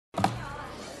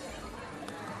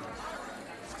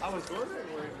was wondering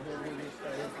when we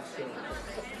started the show.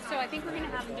 So I think we're going to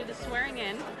have them do the swearing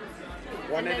in.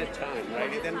 One at a time,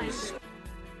 right? And then we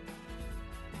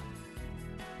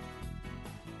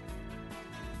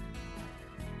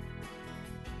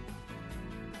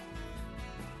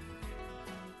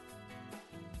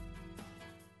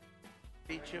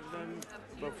each of them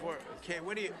before. Okay,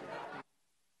 what do you?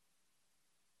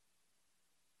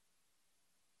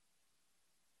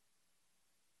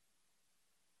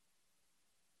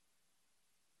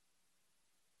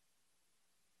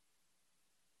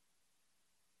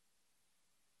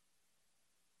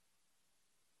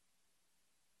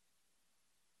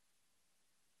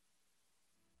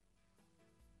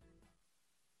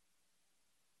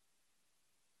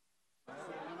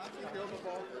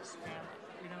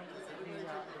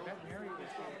 The veterinary is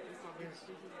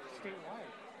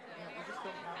statewide. We just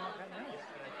don't have enough veterinarians.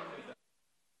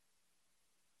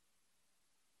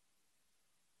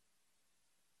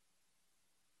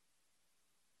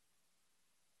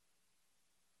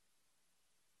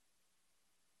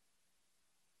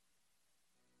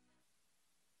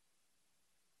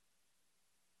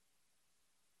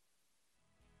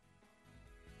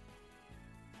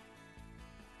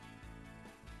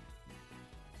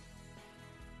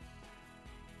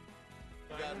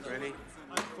 Ready?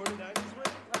 49ers win?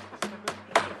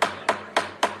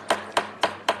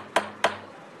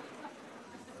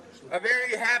 A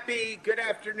very happy good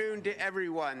afternoon to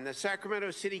everyone. The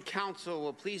Sacramento City Council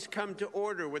will please come to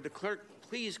order. Would the clerk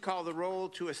please call the roll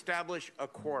to establish a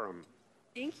quorum?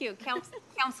 Thank you.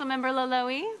 Councilmember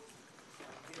Laloe.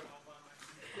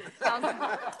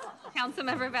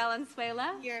 Councilmember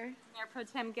Valenzuela. Here. Mayor Pro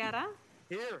Tem Guerra.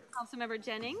 Here. Councilmember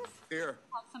Jennings. Here.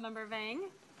 Councilmember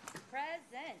Vang.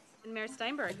 Present. And Mayor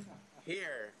Steinberg.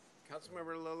 Here.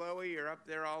 Councilmember Laloe, you're up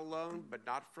there all alone, but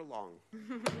not for long.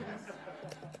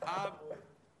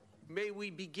 May we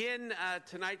begin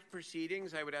tonight's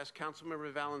proceedings? I would ask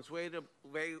Councilmember Valenzuela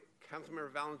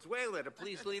to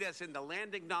please lead us in the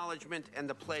land acknowledgement and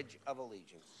the Pledge of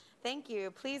Allegiance. Thank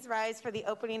you. Please rise for the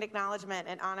opening acknowledgement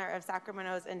in honor of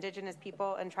Sacramento's indigenous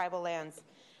people and tribal lands.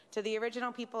 To the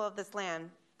original people of this land,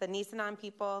 the Nisenan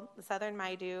people, the Southern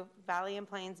Maidu, Valley and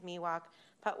Plains Miwok,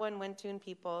 Patwin Wintun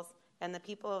peoples, and the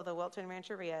people of the Wilton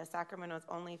Rancheria, Sacramento's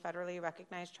only federally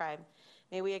recognized tribe,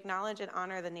 may we acknowledge and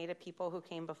honor the Native people who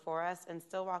came before us and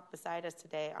still walk beside us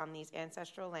today on these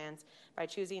ancestral lands by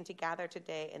choosing to gather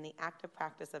today in the active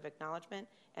practice of acknowledgement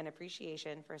and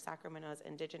appreciation for Sacramento's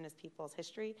indigenous people's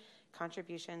history,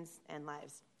 contributions, and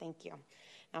lives. Thank you.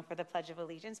 Now for the Pledge of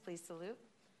Allegiance, please salute.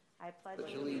 I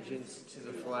pledge Allegiance to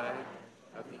the flag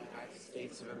of the United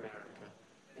States of America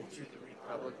and to the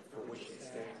republic for which it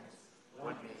stands,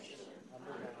 one nation,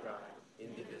 under God,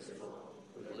 indivisible,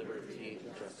 with liberty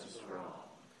and justice for all.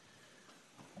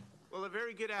 Well, a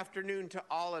very good afternoon to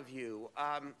all of you.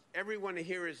 Everyone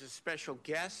here is a special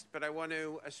guest, but I want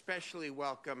to especially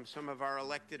welcome some of our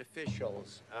elected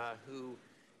officials who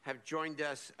have joined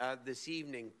us this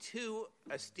evening. Two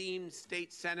esteemed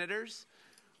state senators.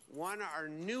 One, our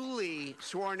newly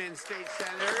sworn-in state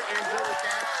senator, Angela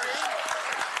Gatsby,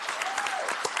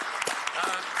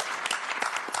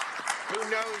 who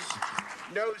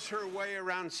knows her way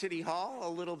around City Hall a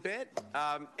little bit,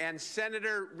 and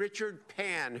Senator Richard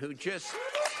Pan, who just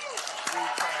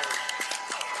retired.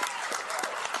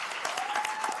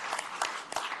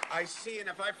 I see, and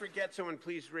if I forget someone,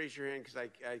 please raise your hand, because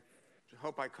I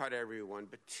hope I caught everyone.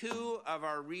 But two of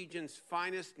our region's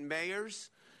finest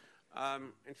mayors,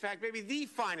 in fact, maybe the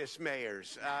finest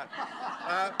mayors.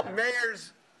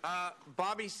 Mayors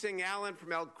Bobby Singh Allen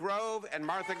from Elk Grove and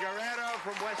Martha Guerrero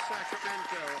from West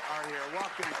Sacramento are here.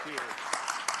 Welcome to you.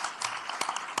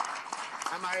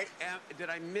 Did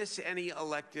I miss any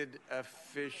elected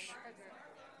official?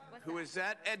 Who is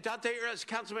that?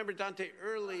 Councilmember Dante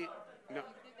Early. No.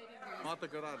 Martha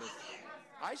Guerrero.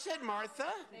 I said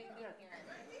Martha.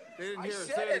 They didn't I hear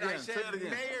said it. I said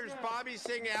Mayors Bobby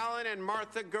Singh Allen and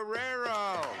Martha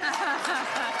Guerrero.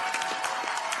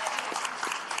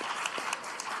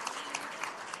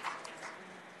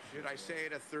 Should I say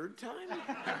it a third time?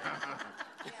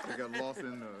 They got lost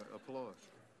in the applause.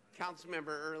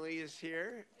 Councilmember Early is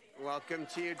here. Welcome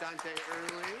to you, Dante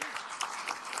Early.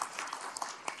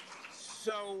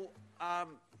 So,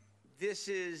 this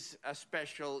is a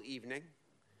special evening.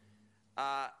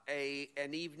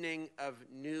 An evening of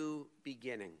new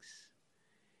beginnings.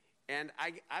 And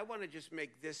I want to just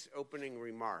make this opening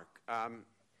remark.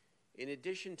 In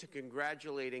addition to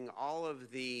congratulating all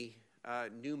of the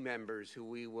new members who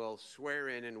we will swear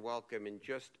in and welcome in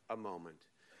just a moment,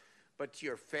 but to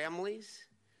your families,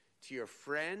 to your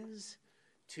friends,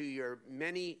 to your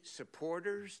many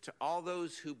supporters, to all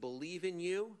those who believe in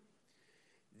you,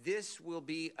 this will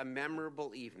be a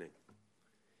memorable evening.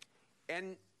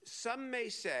 And some may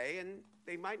say, and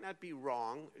they might not be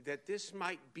wrong, that this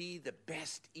might be the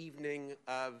best evening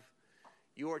of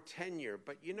your tenure.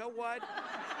 But you know what?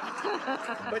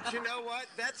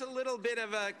 That's a little bit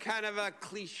of a kind of a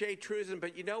cliche truism.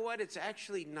 But you know what? It's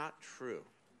actually not true.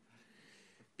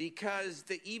 Because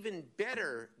the even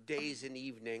better days and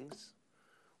evenings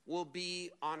will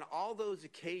be on all those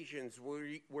occasions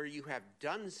where you have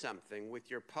done something with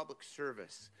your public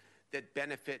service that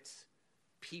benefits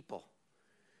people,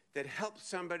 that helps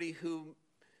somebody who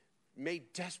may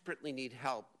desperately need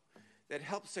help, that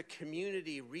helps a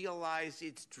community realize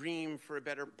its dream for a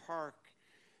better park,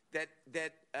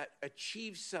 that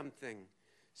achieves something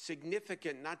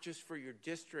significant, not just for your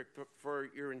district, but for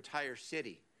your entire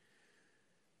city.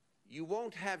 You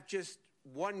won't have just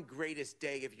one greatest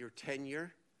day of your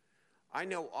tenure. I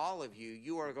know all of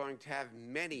you are going to have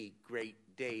many great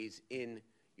days in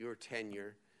your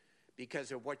tenure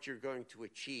because of what you're going to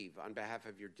achieve on behalf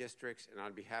of your districts and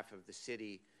on behalf of the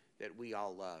city that we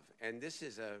all love. And this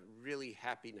is a really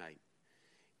happy night.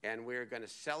 And we're going to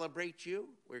celebrate you.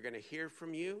 We're going to hear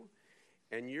from you.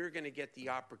 And you're going to get the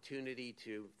opportunity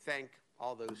to thank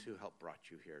all those who helped brought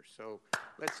you here. So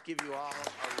let's give you all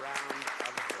a round of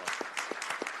applause.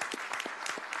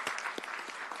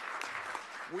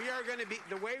 We are going to be,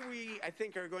 the way I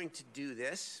think, are going to do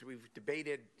this, we've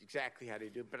debated exactly how to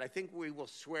do it, but I think we will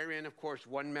swear in, of course,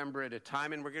 one member at a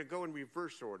time, and we're going to go in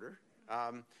reverse order.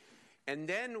 And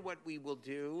then what we will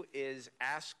do is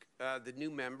ask the new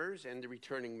members and the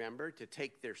returning member to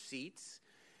take their seats.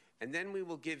 And then we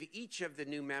will give each of the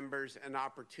new members an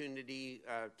opportunity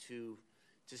to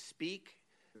speak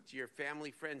to your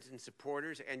family, friends, and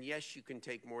supporters. And yes, you can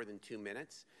take more than 2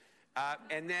 minutes.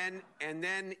 And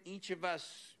then each of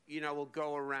us, will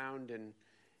go around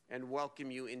and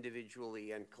welcome you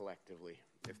individually and collectively,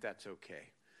 if that's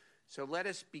okay. So let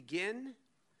us begin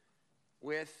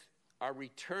with our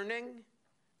returning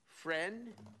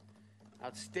friend,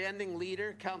 outstanding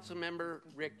leader, Councilmember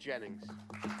Rick Jennings.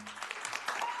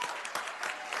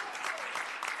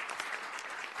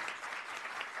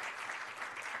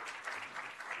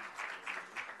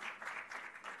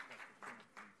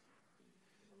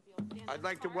 I'd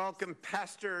like to welcome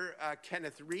Pastor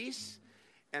Kenneth Reese,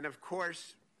 and of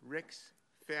course, Rick's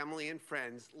family and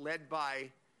friends, led by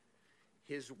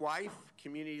his wife,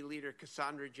 community leader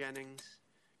Cassandra Jennings,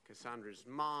 Cassandra's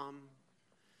mom,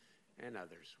 and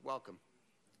others. Welcome.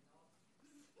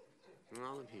 And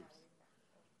all the people.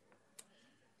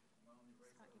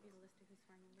 Scott, give you a list of who's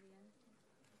sworn in at the end?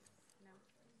 No?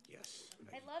 Yes.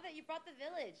 I love it. You brought the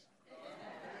village.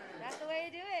 That's the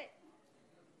way to do it.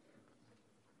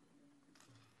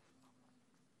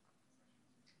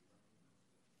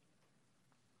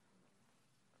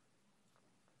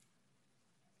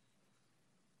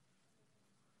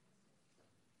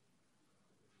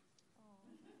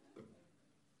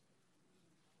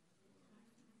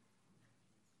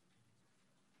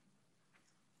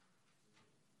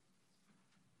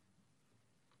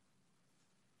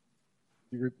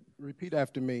 You repeat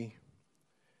after me.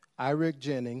 I, Rick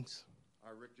Jennings, I,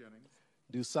 Rick Jennings,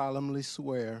 do solemnly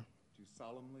swear do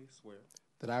solemnly swear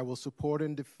that I will support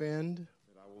and defend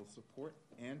that I will support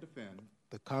and defend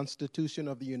the Constitution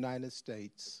of the United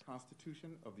States the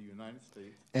Constitution of the United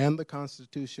States and the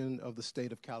Constitution of the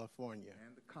State of California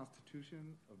and the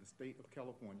Constitution of the State of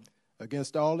California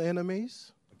against all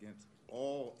enemies, against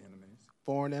all enemies,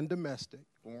 foreign and domestic,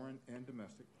 foreign and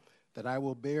domestic, that I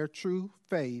will bear true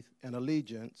faith and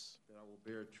allegiance that I will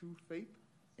bear true faith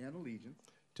and allegiance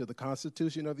to the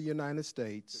Constitution of the United to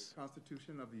States the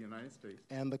Constitution of the United States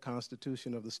and the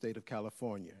Constitution of the State of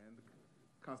California, and the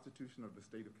Constitution of the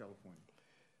State of California,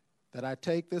 that I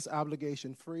take this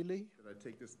obligation freely that I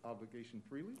take this obligation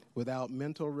freely without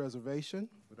mental reservation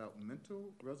without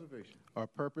mental reservation or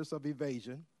purpose of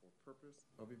evasion, or purpose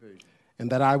of evasion, and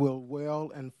that I will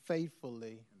well and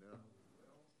faithfully and that I will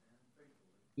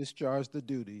discharge the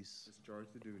duties discharge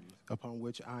the duties upon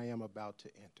which I am about to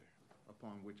enter.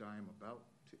 upon which I am about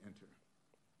to enter.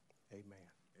 Amen.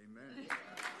 Amen.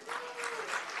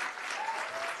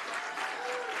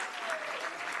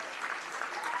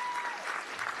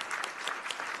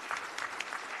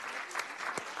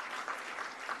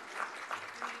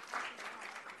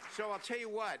 So I'll tell you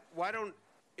what,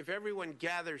 if everyone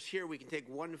gathers here, we can take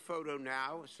one photo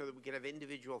now so that we can have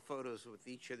individual photos with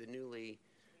each of the newly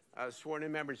sworn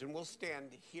in members, and we'll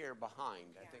stand here behind.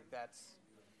 I think that's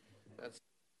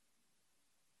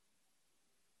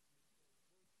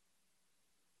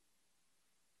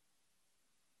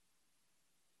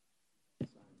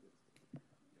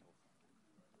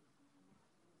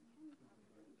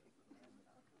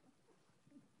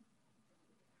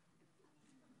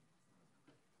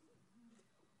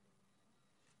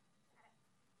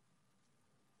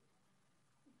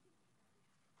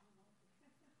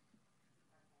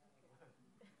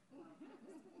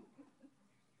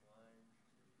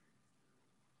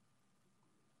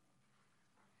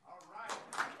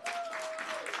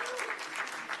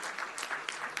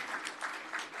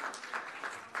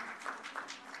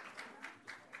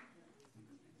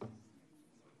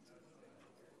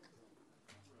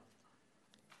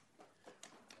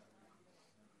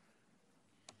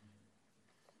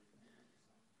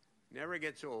Never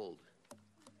gets old.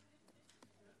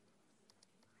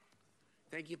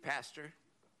 Thank you, Pastor.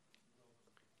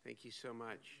 Thank you so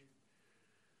much.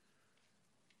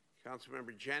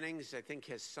 Councilmember Jennings, I think,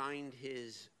 has signed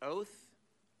his oath.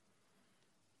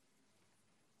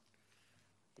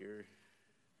 You're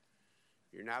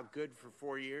now good for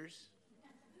 4 years.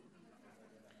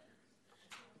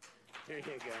 There you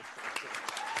go.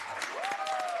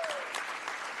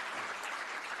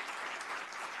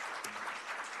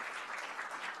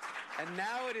 And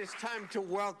now it is time to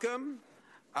welcome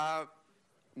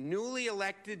newly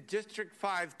elected District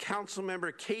 5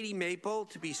 Councilmember Katie Maple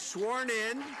to be sworn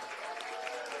in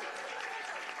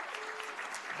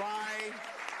by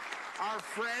our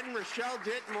friend Rochelle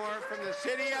Ditmore from the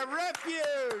City of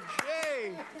Refuge.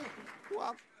 Yay!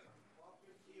 Welcome.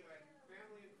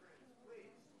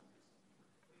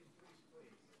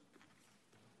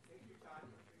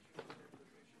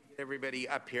 Everybody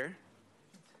up here.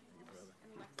 Do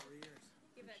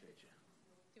you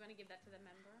want to give that to the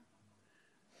member?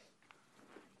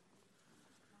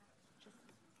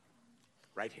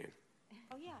 Right hand.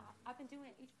 Oh, yeah. I've been doing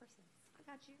it each person.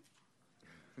 I got you.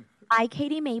 I,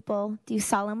 Katie Maple, do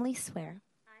solemnly swear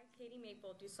I, Katie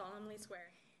Maple, do solemnly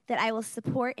swear that I will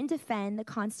support and defend the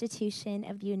Constitution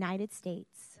of the United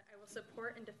States that I will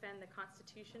support and defend the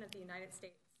Constitution of the United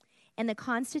States and the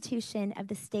Constitution of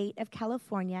the State of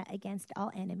California against all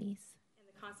enemies, and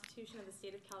the Constitution of the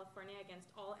State of California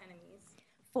against all enemies,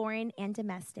 foreign and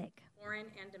domestic,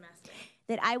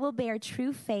 that that I will bear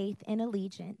true faith and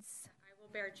allegiance I will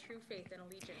bear true faith and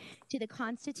allegiance to the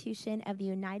Constitution of the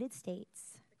United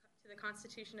States to the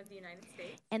Constitution of the United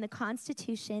States and the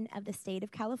Constitution of the State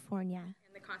of California,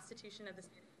 and the Constitution of the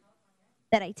State of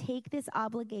California, that I take this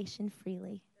obligation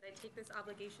freely that I take this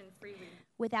obligation freely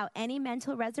without any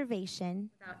mental reservation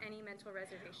without any mental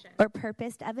reservation or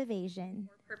purpose of evasion,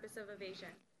 or purpose of evasion,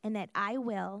 and that I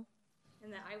will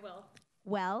and that I will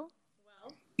well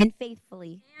well and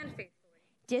faithfully and faithfully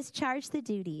discharge the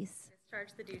duties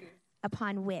discharge the duties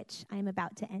upon which I am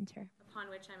about to enter. upon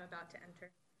which I am about to enter.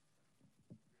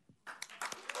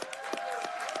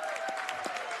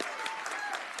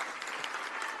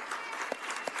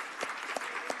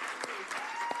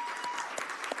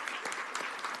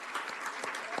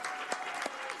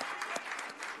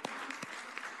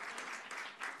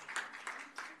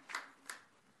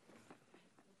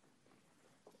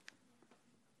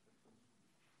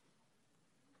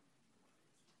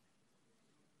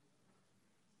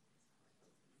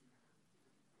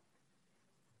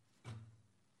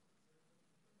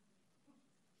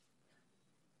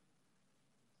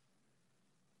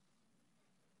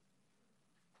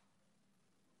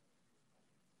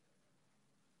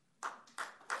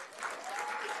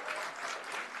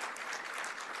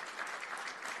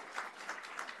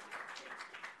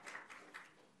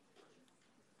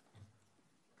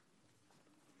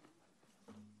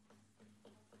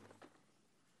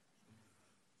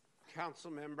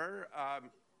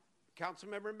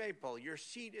 Councilmember Maple, your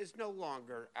seat is no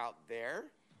longer out there.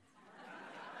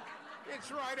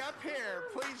 It's right up here.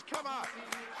 Please come up.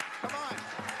 Come on.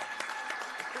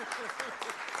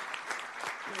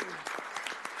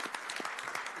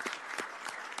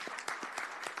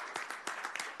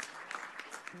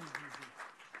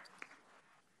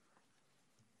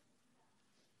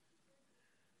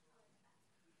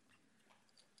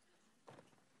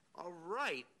 All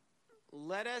right.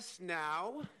 Let us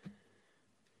now,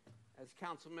 as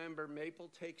Councilmember Maple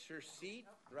takes her seat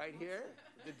right here,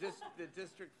 the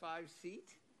District 5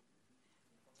 seat.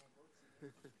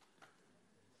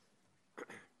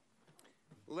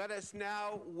 Let us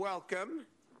now welcome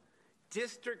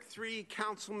District 3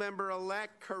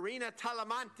 Councilmember-elect Karina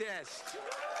Talamantes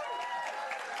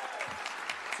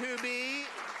to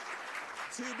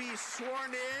be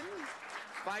sworn in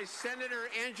by Senator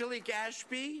Angelique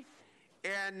Ashby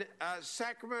and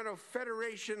Sacramento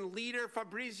Federation leader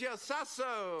Fabrizio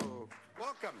Sasso.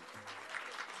 Welcome.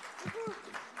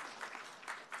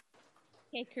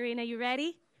 Okay, Karina, you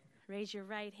ready? Raise your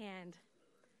right hand.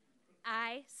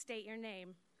 I state your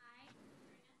name. I,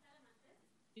 Karina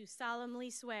Salamantes, Do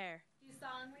solemnly swear do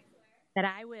solemnly swear that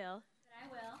I will that I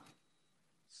will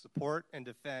support and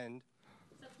defend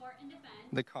support and defend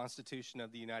the Constitution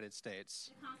of the United States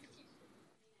the Constitution of the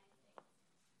United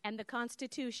States and the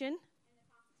Constitution and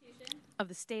the Constitution of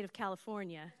the State of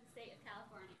California of the State of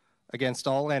California against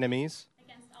all enemies,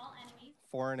 against all enemies,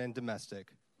 foreign and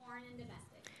domestic, foreign and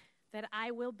domestic, that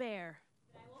I will bear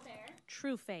that I will bear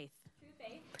true faith true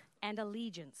faith and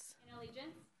allegiance and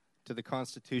allegiance to the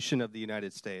Constitution of the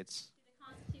United States to the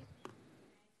Constitution of the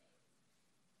United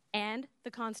States and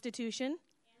the Constitution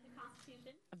and the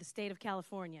Constitution of the State of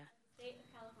California, of the State of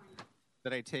California,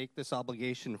 that I take this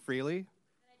obligation freely that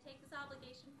I take this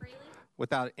obligation freely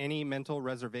without any mental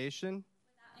reservation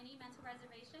without any mental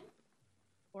reservation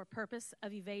or purpose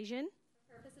of evasion,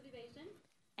 or purpose of evasion,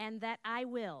 and that I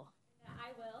will that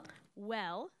I will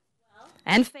well well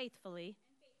and faithfully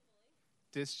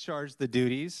discharge the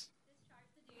duties discharge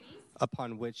the duties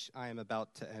upon which I am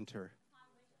about to enter.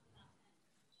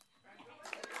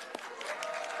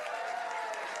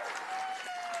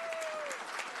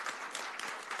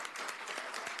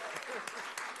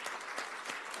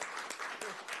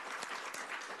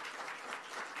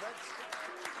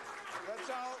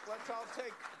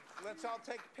 Let's all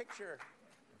take a picture.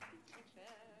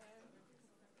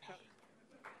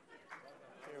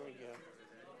 Here we go.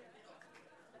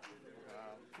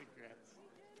 Wow, congrats.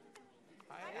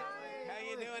 Hi, how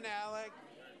you doing, Alec?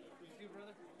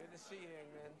 Good to see you,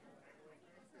 young man.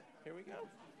 Here we go.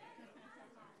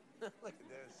 Look at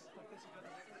this.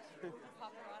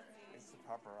 It's the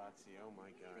paparazzi. Oh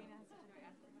my God.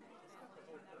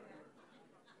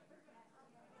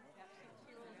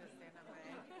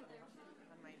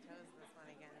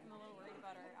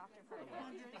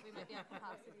 Yeah,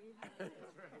 capacity.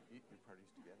 Eat your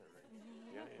parties together, right?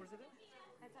 Mm-hmm. Yeah. Where's it at?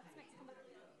 That's up next.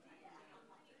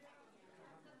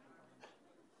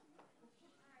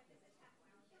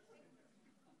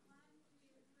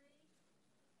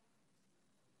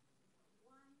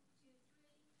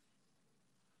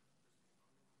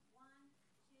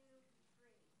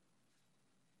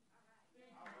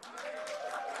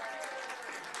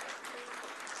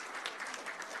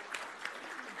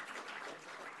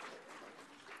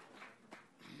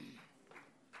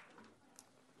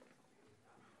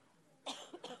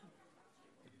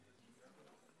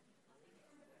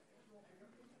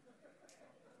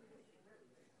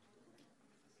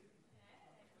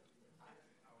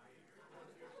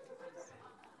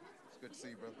 It's good to see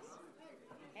you, brother.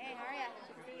 Hey, how are ya?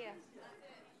 Good to see you.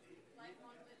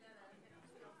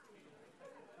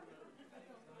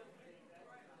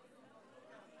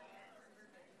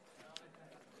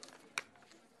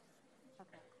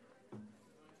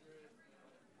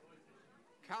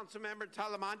 Councilmember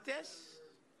Talamantes?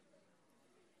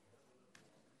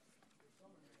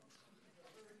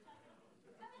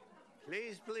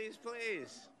 Please, please,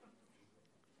 please.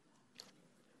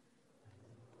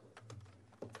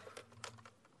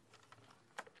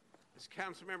 As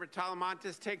Councilmember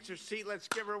Talamantes takes her seat, let's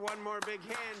give her one more big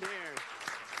hand here.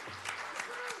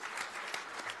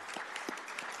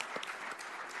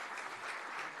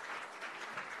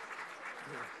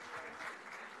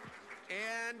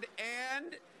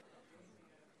 And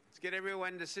let's get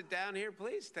everyone to sit down here,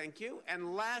 please. Thank you.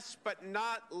 And last but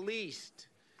not least,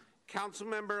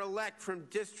 Councilmember-elect from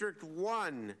District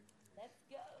 1, Let's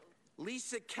go.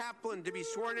 Lisa Kaplan, to be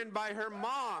sworn in by her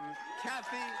mom,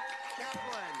 Kathy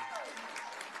Kaplan.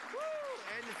 Woo!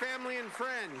 And family and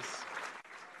friends.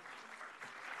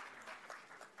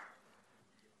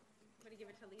 Want to give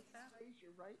it to Lisa? Raise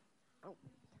your right. Oh.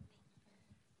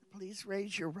 Please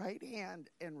raise your right hand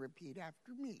and repeat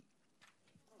after me.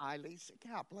 I, Lisa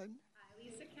Kaplan, I,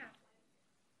 Lisa Kaplan,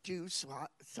 do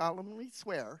solemnly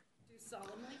swear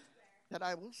that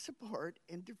I will support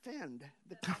and defend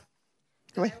the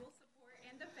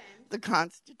the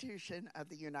Constitution of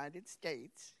the United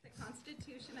States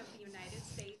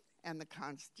and the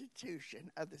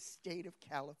Constitution of the State of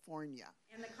California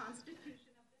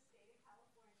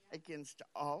against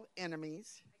all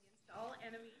enemies,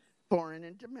 foreign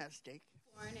and domestic,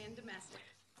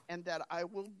 and that I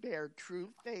will bear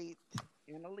true faith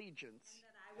and allegiance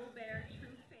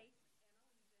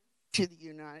to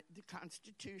the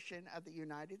Constitution of the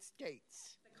United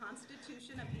States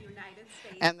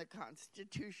and the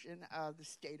Constitution of the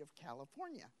State of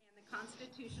California,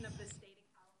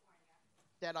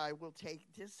 that I will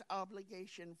take this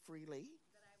obligation freely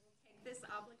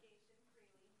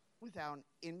without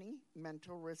any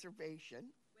mental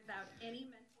reservation,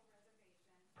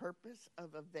 purpose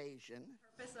of evasion,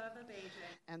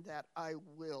 and that I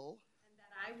will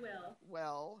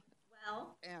well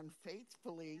and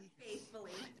faithfully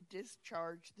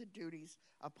discharge the duties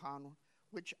upon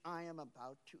which I am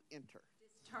about to enter.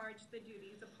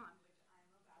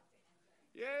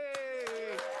 Yay!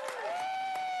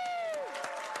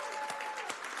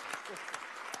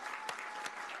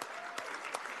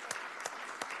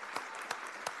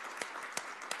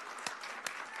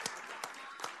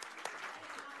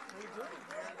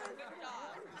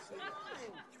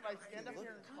 Should I stand up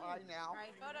here and cry now? All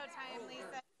right, photo time,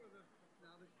 Lisa.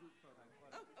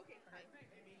 Oh, okay. All right.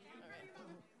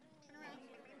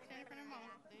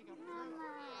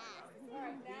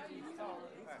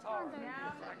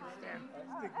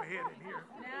 Stick my head in here.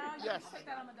 Yes. Put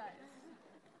that on the dais.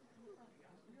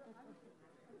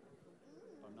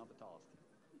 not the tallest.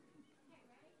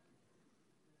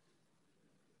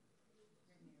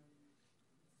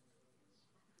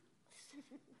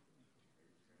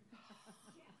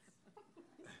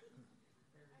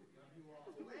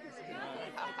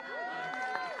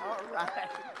 All right.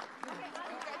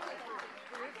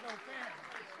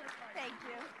 Thank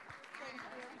you.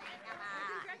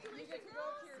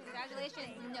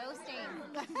 Congratulations, no stain.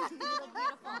 You look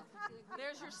beautiful.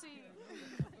 There's your seat.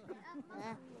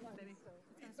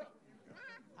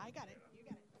 I got it. You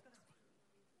got it.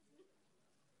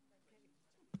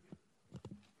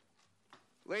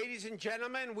 Ladies and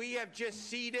gentlemen, we have just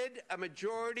seated a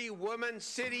majority woman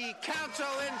city council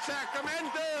in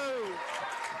Sacramento.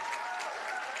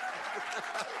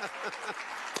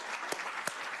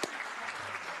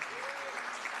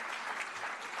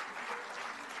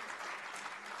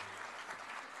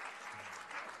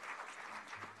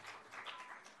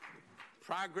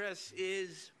 Progress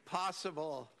is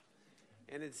possible,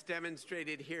 and it's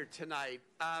demonstrated here tonight.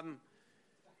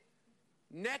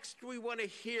 Next, we want to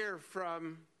hear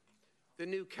from the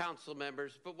new council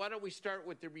members, but why don't we start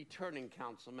with the returning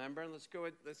council member? And let's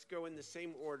go in the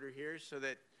same order here so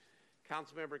that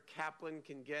Councilmember Kaplan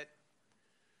can get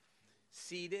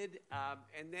seated.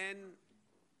 And then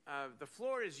the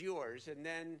floor is yours, and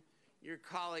then your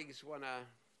colleagues want to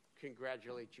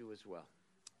congratulate you as well.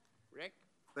 Rick?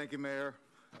 Thank you, Mayor.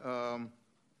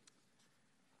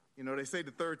 You know, they say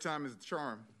the third time is the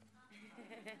charm.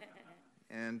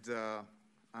 And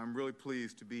I'm really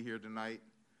pleased to be here tonight.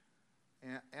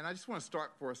 And I just want to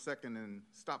stop for a second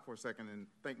and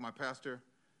thank my pastor,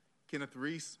 Kenneth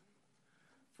Reese,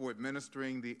 for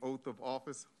administering the oath of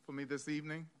office for me this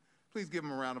evening. Please give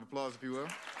him a round of applause, if you will.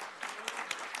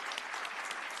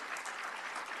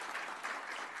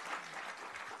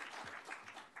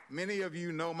 Many of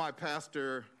you know my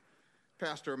pastor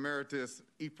emeritus,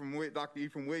 Dr.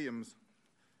 Ephraim Williams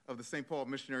of the St. Paul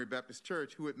Missionary Baptist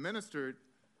Church, who administered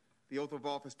the oath of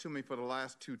office to me for the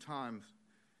last two times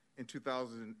in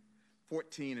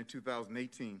 2014 and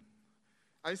 2018.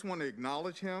 I just want to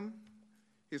acknowledge him.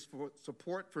 His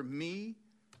support for me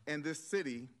and this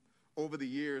city over the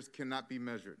years cannot be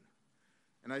measured.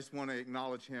 And I just want to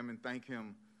acknowledge him and thank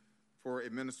him for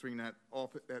administering that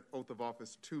oath of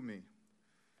office to me.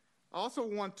 I also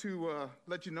want to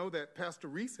let you know that Pastor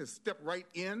Reese has stepped right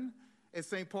in at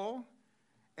St. Paul.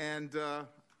 And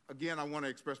again, I want to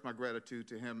express my gratitude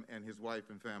to him and his wife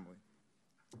and family.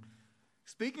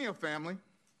 Speaking of family,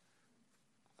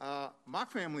 my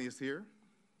family is here.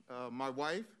 My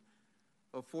wife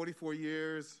of 44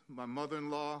 years, my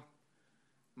mother-in-law,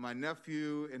 my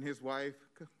nephew and his wife,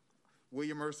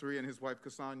 William Mercery and his wife,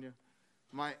 Cassandra,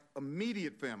 my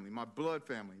immediate family, my blood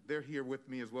family, they're here with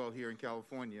me as well here in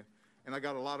California. And I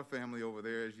got a lot of family over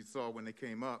there, as you saw when they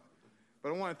came up. But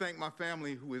I want to thank my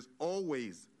family who has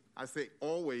always, I say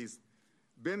always,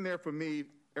 been there for me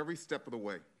every step of the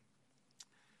way.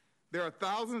 There are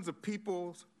thousands of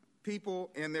people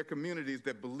in their communities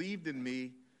that believed in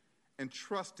me and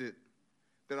trusted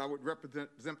that I would represent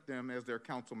them as their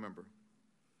council member.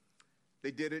 They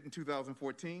did it in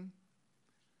 2014,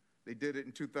 they did it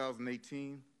in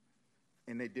 2018,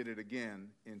 and they did it again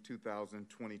in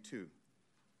 2022.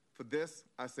 For this,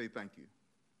 I say thank you.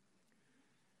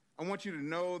 I want you to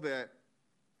know that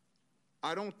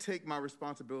I don't take my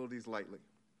responsibilities lightly.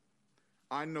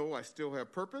 I know I still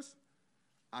have purpose.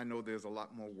 I know there's a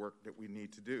lot more work that we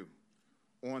need to do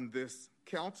on this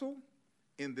council,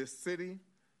 in this city,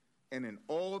 and in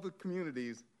all of the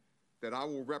communities that I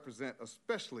will represent,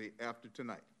 especially after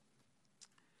tonight.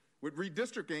 With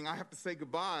redistricting, I have to say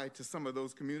goodbye to some of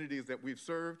those communities that we've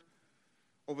served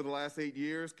over the last 8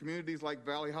 years, communities like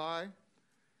Valley High,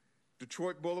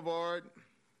 Detroit Boulevard,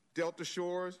 Delta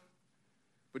Shores.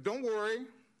 But don't worry,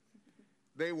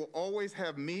 they will always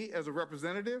have me as a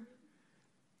representative,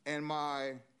 and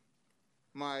my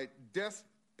desk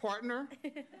partner,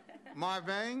 Mai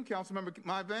Vang, Councilmember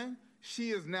Mai Vang, she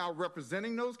is now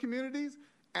representing those communities,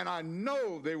 and I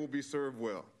know they will be served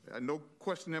well. No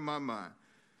question in my mind.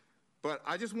 But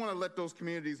I just want to let those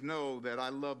communities know that I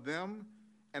love them,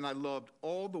 and I loved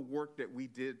all the work that we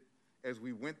did as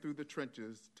we went through the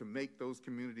trenches to make those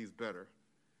communities better.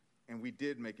 And we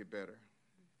did make it better.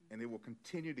 And it will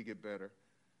continue to get better,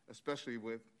 especially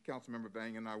with Councilmember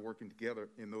Vang and I working together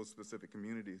in those specific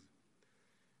communities.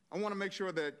 I want to make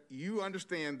sure that you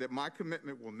understand that my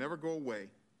commitment will never go away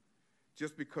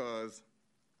just because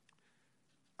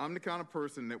I'm the kind of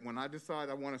person that when I decide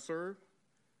I want to serve,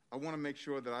 I want to make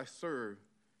sure that I serve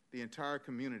the entire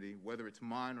community, whether it's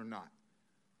mine or not.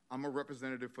 I'm a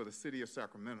representative for the city of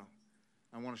Sacramento.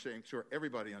 I want to make sure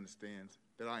everybody understands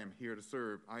that I am here to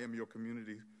serve. I am your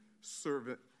community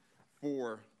servant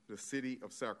for the city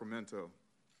of Sacramento.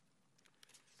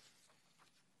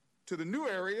 To the new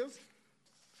areas,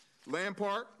 Land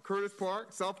Park, Curtis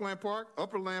Park, Southland Park,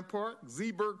 Upperland Park,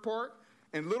 Zeeburg Park,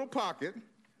 and Little Pocket,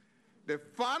 that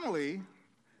finally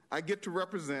I get to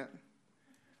represent,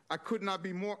 I could not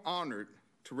be more honored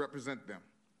to represent them.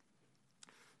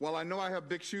 While I know I have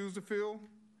big shoes to fill,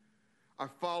 I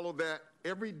follow that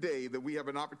every day that we have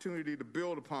an opportunity to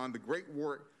build upon the great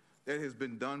work that has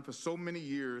been done for so many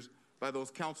years by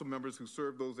those council members who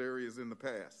served those areas in the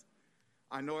past.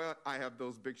 I know I have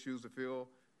those big shoes to fill,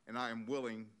 and I am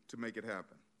willing to make it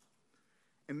happen.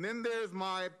 And then there's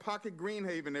my Pocket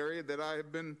Greenhaven area that I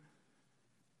have been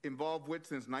involved with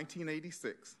since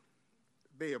 1986.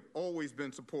 They have always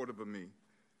been supportive of me.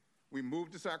 We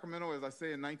moved to Sacramento, as I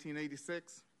say, in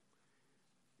 1986.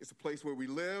 It's a place where we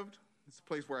lived. It's a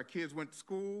place where our kids went to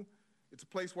school. It's a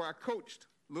place where I coached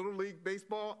Little League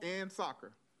baseball and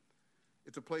soccer.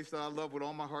 It's a place that I love with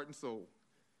all my heart and soul.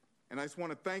 And I just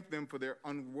want to thank them for their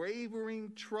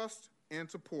unwavering trust and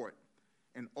support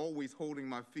and always holding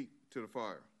my feet to the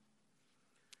fire.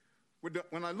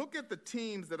 When I look at the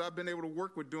teams that I've been able to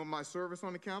work with during my service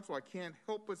on the council, I can't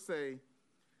help but say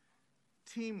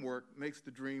teamwork makes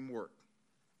the dream work.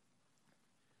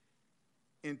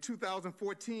 In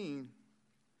 2014,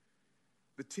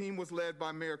 the team was led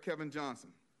by Mayor Kevin Johnson,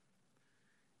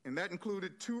 and that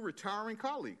included two retiring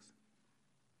colleagues,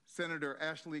 Senator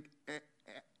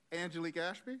Angelique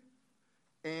Ashby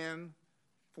and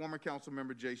former council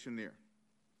member Jay Chenier.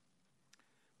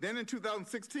 Then in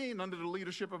 2016, under the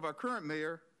leadership of our current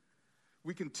mayor,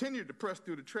 we continued to press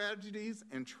through the tragedies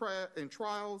and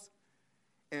trials,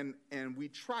 and we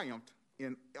triumphed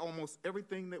in almost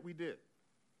everything that we did.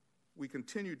 We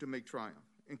continued to make triumph,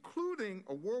 including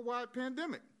a worldwide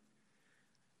pandemic.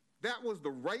 That was the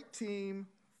right team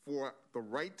for the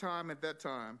right time at that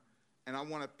time, and I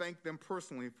want to thank them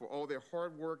personally for all their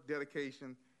hard work,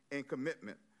 dedication, and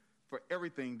commitment for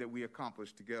everything that we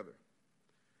accomplished together.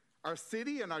 Our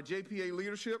city and our JPA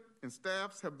leadership and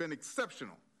staffs have been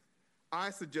exceptional. I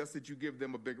suggest that you give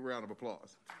them a big round of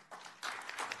applause.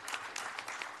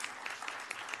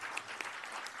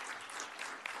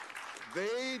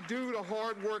 They do the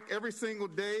hard work every single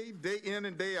day, day in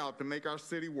and day out, to make our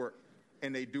city work,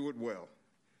 and they do it well.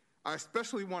 I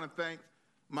especially want to thank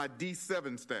my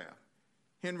D7 staff,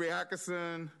 Henry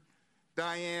Atkinson,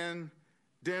 Diane,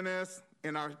 Dennis,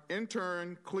 and our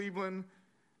intern, Cleveland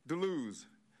Deleuze.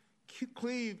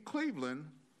 Cleveland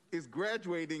is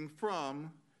graduating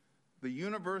from the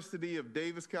University of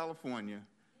Davis, California,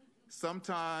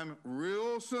 sometime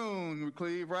real soon,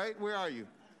 Cleve, right? Where are you?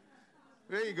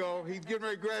 There you go. He's getting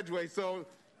ready to graduate. So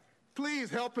please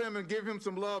help him and give him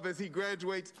some love as he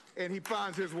graduates and he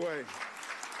finds his way.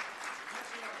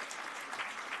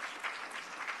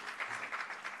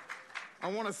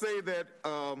 I want to say that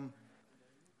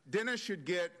Dennis should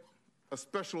get a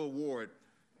special award,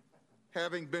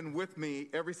 having been with me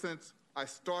ever since I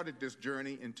started this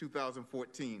journey in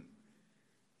 2014.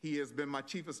 He has been my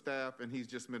chief of staff, and he's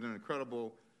just been an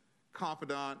incredible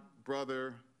confidant,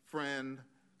 brother, friend,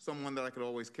 someone that I could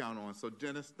always count on. So,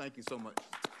 Dennis, thank you so much.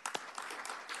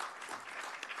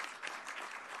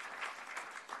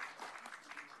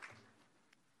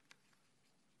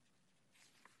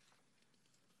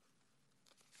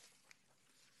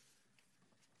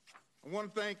 I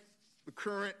want to thank the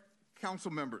current council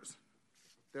members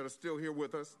that are still here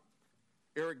with us,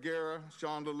 Eric Guerra,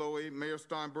 Sean Deloy, Mayor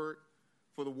Steinberg,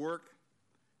 for the work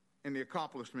and the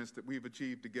accomplishments that we've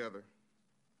achieved together.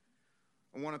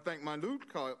 I want to thank my new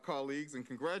colleagues and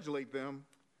congratulate them,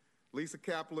 Lisa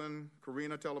Kaplan,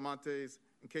 Karina Telemontes,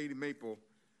 and Katie Maple.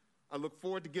 I look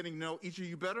forward to getting to know each of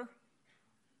you better.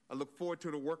 I look forward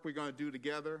to the work we're going to do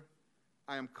together.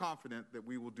 I am confident that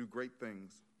we will do great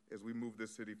things as we move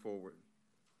this city forward.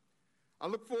 I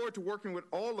look forward to working with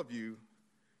all of you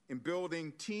in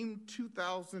building Team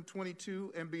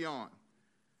 2022 and beyond,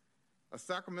 a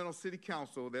Sacramento City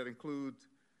Council that includes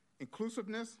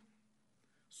inclusiveness,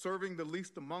 serving the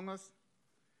least among us,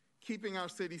 keeping our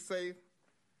city safe,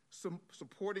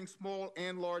 supporting small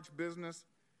and large business,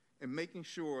 and making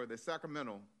sure that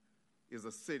Sacramento is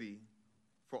a city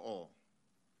for all.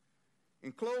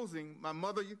 In closing,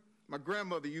 my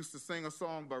grandmother used to sing a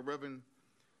song by Reverend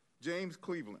James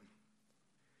Cleveland.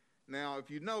 Now, if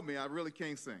you know me, I really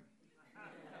can't sing.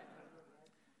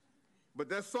 But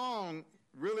that song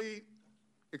really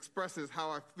expresses how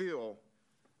I feel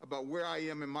about where I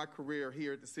am in my career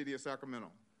here at the city of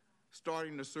Sacramento,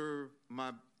 starting to serve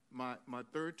my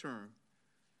third term.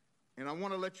 And I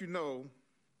want to let you know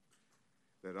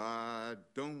that I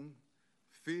don't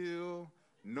feel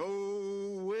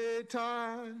No way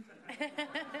tired. I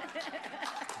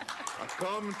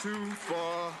come too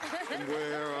far from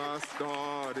where I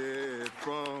started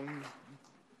from.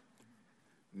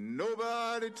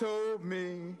 Nobody told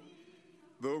me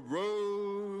the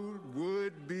road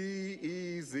would be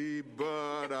easy,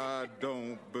 but I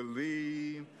don't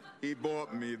believe he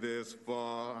brought me this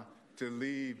far to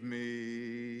leave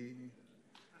me.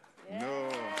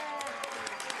 No.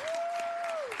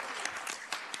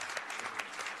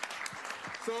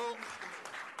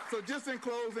 So just in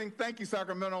closing, thank you,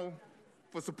 Sacramento,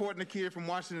 for supporting the kid from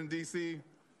Washington, D.C.,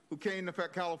 who came to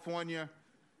California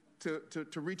to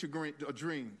reach a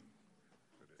dream.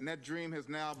 And that dream has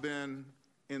now been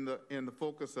in the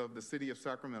focus of the city of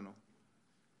Sacramento.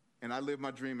 And I live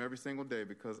my dream every single day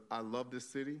because I love this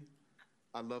city,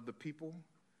 I love the people,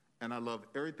 and I love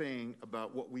everything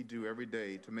about what we do every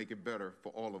day to make it better for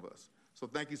all of us. So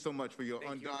thank you so much for your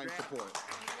undying support.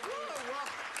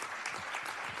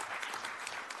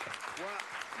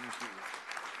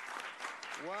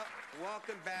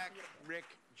 Welcome back, Rick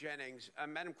Jennings.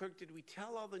 Madam Clerk, did we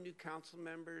tell all the new council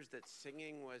members that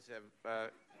singing was a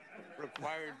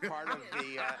required part of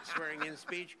the swearing-in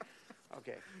speech?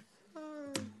 Okay.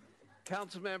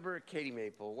 Councilmember Katie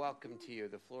Maple, welcome to you.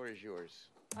 The floor is yours.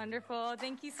 Wonderful.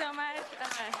 Thank you so much.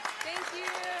 Thank you.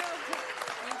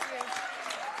 Thank you.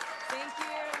 Thank you.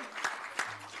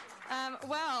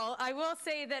 Well, I will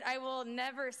say that I will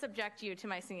never subject you to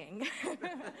my singing.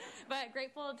 But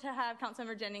grateful to have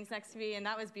Councilmember Jennings next to me, and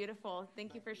that was beautiful.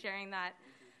 Thank you for sharing that.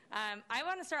 I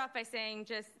want to start off by saying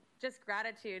just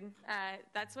gratitude.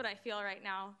 That's what I feel right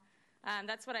now.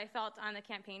 That's what I felt on the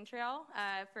campaign trail.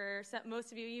 For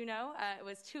most of you, it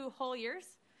was 2 whole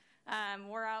years.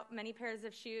 Wore out many pairs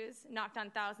of shoes, knocked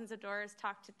on thousands of doors,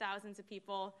 talked to thousands of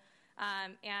people,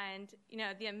 and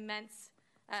the immense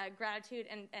gratitude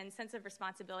and sense of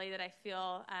responsibility that I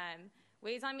feel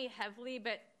weighs on me heavily,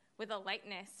 but with a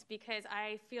lightness, because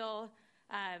I feel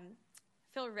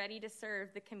ready to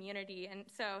serve the community. And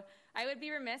so I would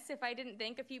be remiss if I didn't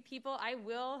thank a few people. I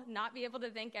will not be able to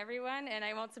thank everyone, and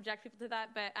I won't subject people to that,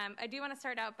 but I do want to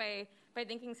start out by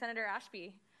thanking Senator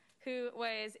Ashby, who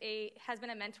has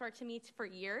been a mentor to me for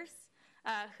years,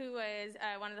 who was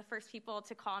one of the first people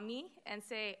to call me and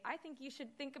say, I think you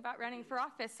should think about running for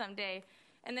office someday.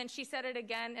 And then she said it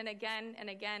again and again and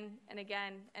again and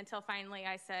again until finally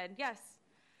I said yes.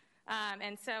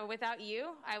 And so without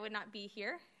you, I would not be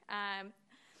here.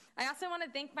 I also want to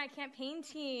thank my campaign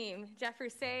team, Jeff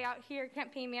Rousset out here,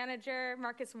 campaign manager,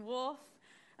 Marcus Wolf,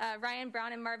 Ryan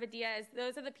Brown, and Marva Diaz.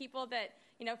 Those are the people that,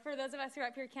 for those of us who are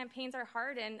up here, campaigns are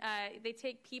hard, and they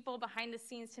take people behind the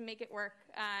scenes to make it work.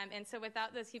 And so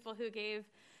without those people who gave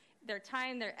their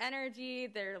time, their energy,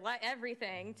 their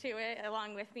everything to it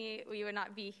along with me, we would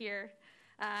not be here.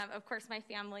 Of course, my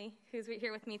family, who's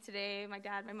here with me today, my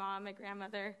dad, my mom, my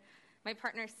grandmother, my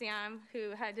partner, Sam,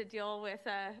 who had to deal with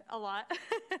a lot.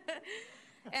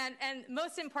 and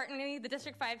most importantly, the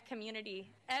District 5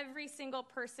 community. Every single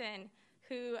person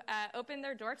who opened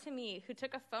their door to me, who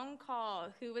took a phone call,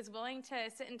 who was willing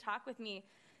to sit and talk with me,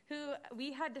 who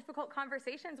we had difficult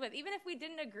conversations with, even if we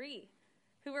didn't agree,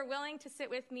 who were willing to sit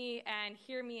with me and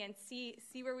hear me and see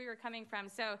where we were coming from.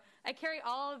 So I carry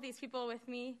all of these people with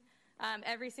me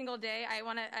every single day.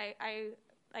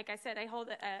 Like I said, I hold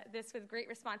this with great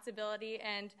responsibility,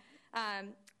 and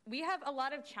we have a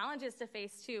lot of challenges to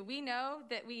face too. We know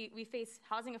that we face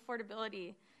housing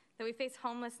affordability, that we face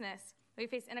homelessness, that we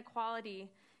face inequality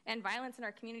and violence in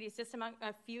our communities, just among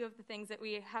a few of the things that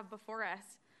we have before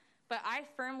us. But I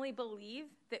firmly believe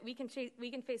that we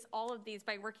can face all of these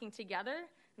by working together.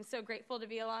 I'm so grateful to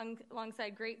be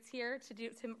alongside greats here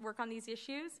to work on these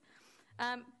issues.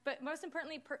 But most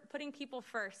importantly, putting people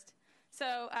first.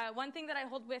 So one thing that I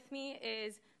hold with me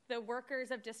is the workers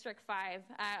of District 5.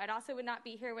 I also would not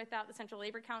be here without the Central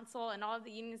Labor Council and all of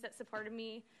the unions that supported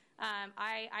me.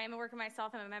 I am a worker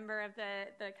myself. I'm a member of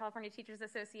the California Teachers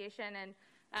Association, and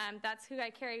that's who I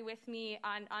carry with me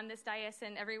on this dais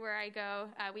and everywhere I go.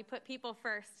 We put people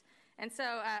first. And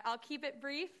so I'll keep it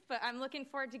brief, but I'm looking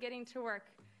forward to getting to work.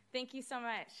 Thank you so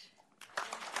much.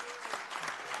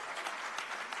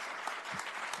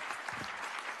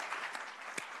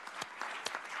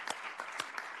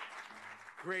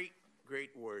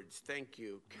 Great words. Thank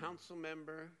you.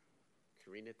 Councilmember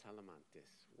Karina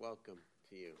Talamantes, welcome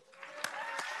to you.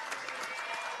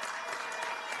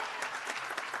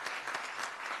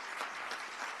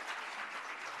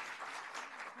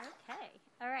 Okay.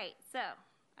 All right. So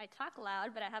I talk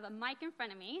loud, but I have a mic in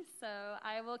front of me, so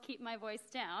I will keep my voice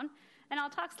down, and I'll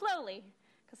talk slowly,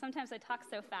 because sometimes I talk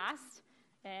so fast.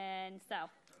 And so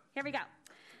here we go.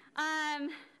 I'm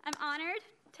honored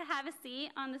to have a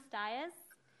seat on this dais.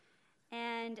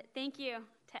 And thank you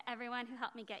to everyone who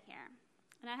helped me get here.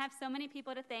 And I have so many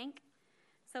people to thank,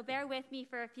 so bear with me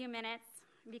for a few minutes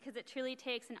because it truly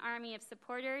takes an army of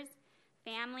supporters,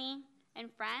 family,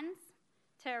 and friends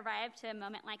to arrive to a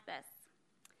moment like this.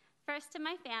 First to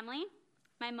my family,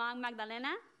 my mom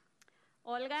Magdalena,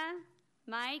 Olga,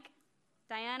 Mike,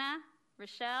 Diana,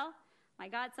 Rochelle, my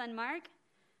godson Mark,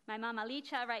 my mom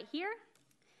Alicia right here,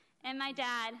 and my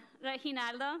dad,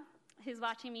 Reginaldo, who's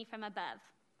watching me from above.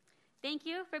 Thank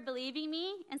you for believing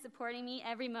me and supporting me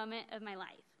every moment of my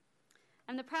life.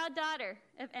 I'm the proud daughter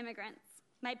of immigrants.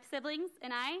 My siblings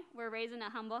and I were raised in a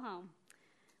humble home.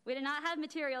 We did not have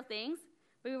material things.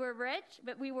 We were rich,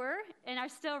 but we were and are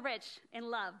still rich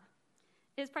in love.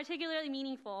 It is particularly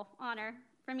meaningful honor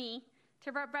for me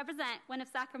to represent one of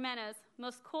Sacramento's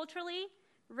most culturally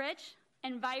rich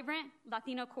and vibrant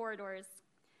Latino corridors.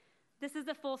 This is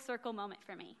a full circle moment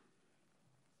for me.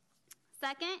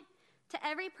 Second, to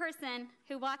every person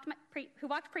who walked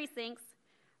precincts,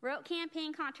 wrote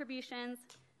campaign contributions,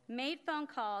 made phone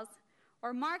calls,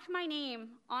 or marked my name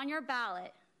on your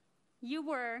ballot, you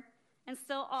were and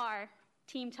still are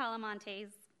Team Talamantes.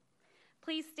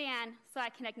 Please stand so I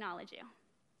can acknowledge you.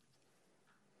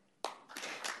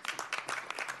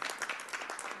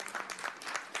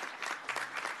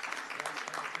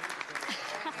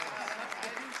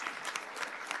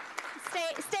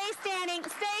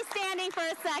 Stay standing for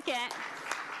a second.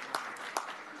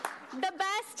 The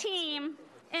best team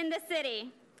in the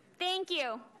city, thank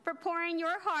you for pouring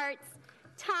your hearts,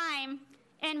 time,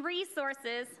 and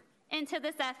resources into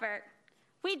this effort.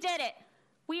 We did it.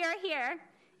 We are here,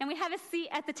 and we have a seat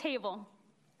at the table.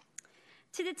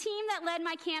 To the team that led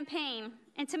my campaign,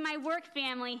 and to my work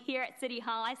family here at City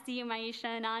Hall, I see you, Maisha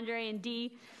and Andre and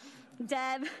Dee,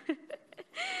 Deb.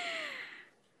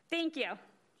 Thank you.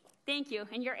 Thank you,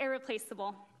 and you're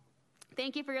irreplaceable.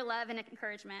 Thank you for your love and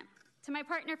encouragement. To my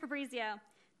partner, Fabrizio,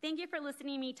 thank you for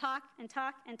listening to me talk and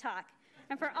talk and talk,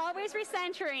 and for always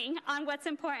recentering on what's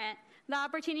important, the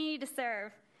opportunity to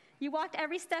serve. You walked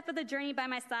every step of the journey by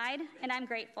my side, and I'm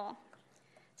grateful.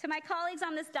 To my colleagues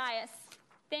on this dais,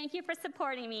 thank you for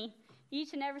supporting me.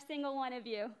 Each and every single one of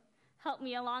you helped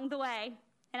me along the way,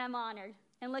 and I'm honored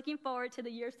and looking forward to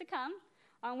the years to come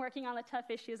on working on the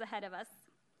tough issues ahead of us.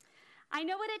 I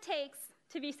know what it takes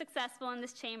to be successful in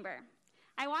this chamber.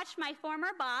 I watched my former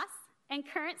boss and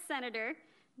current senator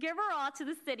give her all to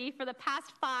the city for the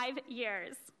past 5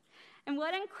 years. And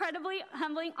what an incredibly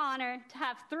humbling honor to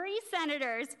have 3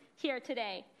 senators here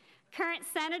today. Current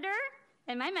senator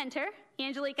and my mentor,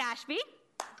 Angelique Ashby.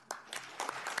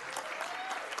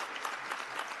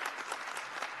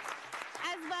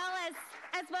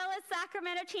 As well as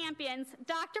Sacramento champions,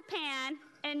 Dr. Pan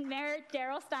and Mayor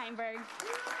Darrell Steinberg.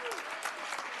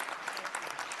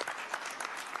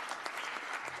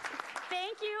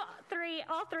 Thank you,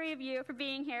 all three of you, for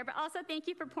being here, but also thank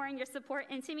you for pouring your support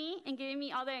into me and giving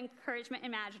me all the encouragement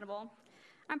imaginable.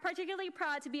 I'm particularly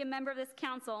proud to be a member of this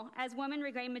council as women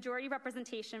regain majority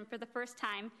representation for the first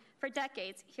time for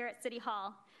decades here at City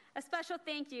Hall. A special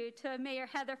thank you to Mayor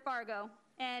Heather Fargo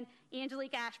and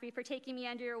Angelique Ashby for taking me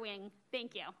under your wing.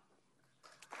 Thank you.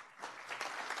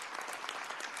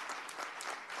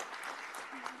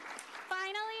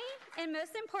 Finally, and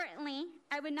most importantly,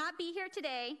 I would not be here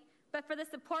today but for the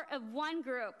support of one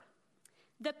group,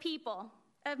 the people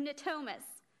of Natomas,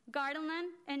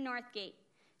 Gardenland, and Northgate.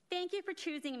 Thank you for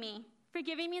choosing me, for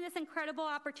giving me this incredible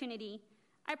opportunity.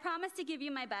 I promise to give you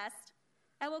my best.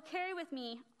 I will carry with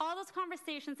me all those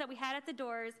conversations that we had at the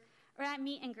doors or at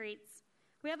meet and greets.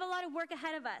 We have a lot of work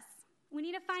ahead of us. We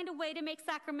need to find a way to make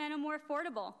Sacramento more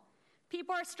affordable.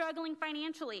 People are struggling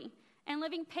financially and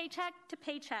living paycheck to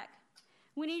paycheck.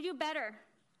 We need to do better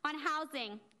on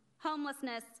housing,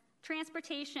 homelessness,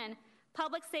 transportation,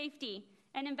 public safety,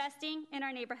 and investing in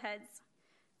our neighborhoods.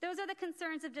 Those are the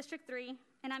concerns of District 3,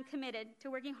 and I'm committed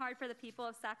to working hard for the people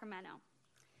of Sacramento.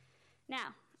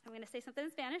 Now, I'm going to say something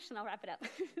in Spanish, and I'll wrap it up.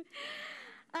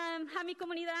 A mi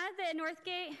comunidad de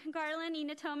Northgate, Garland y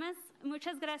Natomas,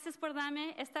 muchas gracias por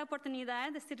darme esta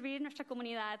oportunidad de servir nuestra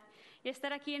comunidad y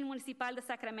estar aquí en el Municipal de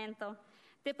Sacramento.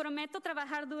 Te prometo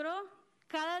trabajar duro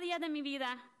cada día de mi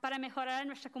vida para mejorar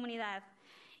nuestra comunidad.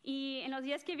 Y en los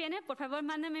días que vienen, por favor,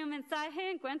 mándame un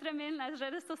mensaje, encuéntrame en las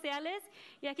redes sociales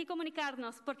y aquí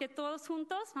comunicarnos, porque todos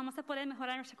juntos vamos a poder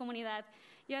mejorar nuestra comunidad.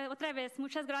 Y otra vez,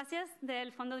 muchas gracias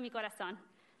del fondo de mi corazón.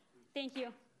 Thank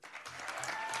you.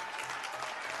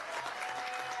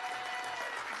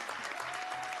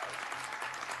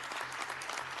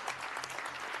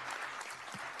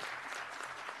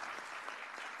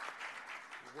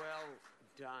 Well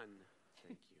done.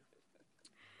 Thank you.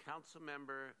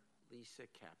 Councilmember Lisa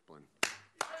Kaplan.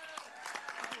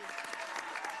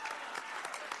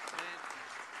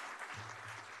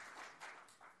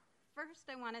 First,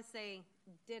 I want to say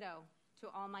ditto to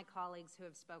all my colleagues who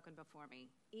have spoken before me.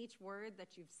 Each word that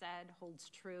you've said holds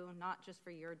true, not just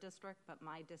for your district, but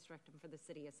my district and for the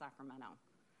city of Sacramento.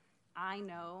 I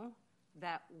know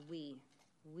that we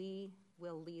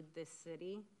will lead this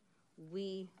city.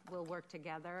 We will work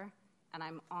together, and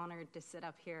I'm honored to sit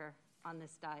up here on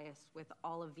this dais with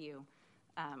all of you.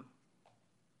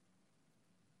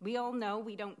 We all know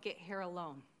we don't get here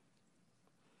alone.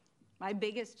 My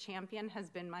biggest champion has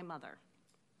been my mother.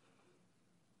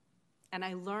 And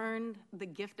I learned the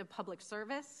gift of public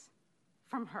service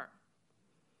from her.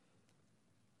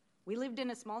 We lived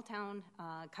in a small town,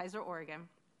 Kaiser, Oregon,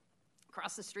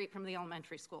 across the street from the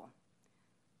elementary school.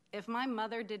 If my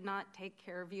mother did not take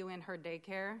care of you in her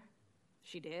daycare,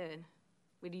 she did.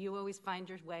 Would you always find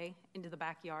your way into the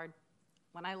backyard?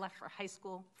 When I left for high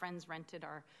school, friends rented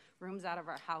our rooms out of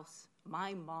our house.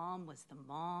 My mom was the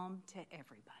mom to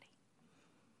everybody.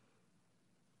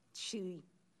 She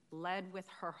led with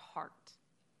her heart.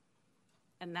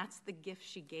 And that's the gift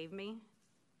she gave me.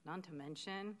 Not to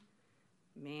mention,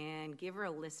 man, give her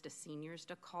a list of seniors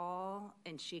to call,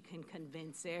 and she can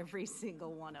convince every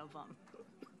single one of them.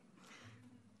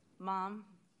 Mom,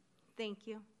 thank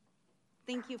you.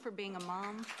 Thank you for being a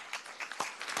mom.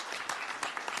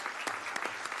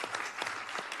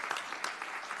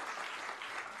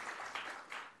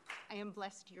 I am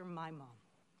blessed you're my mom.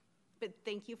 But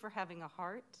thank you for having a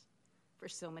heart for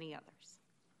so many others.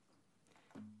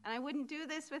 And I wouldn't do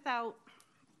this without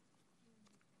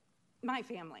my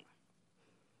family.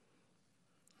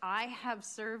 I have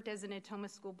served as an Natoma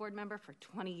School Board member for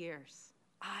 20 years.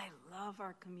 I love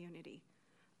our community.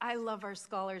 I love our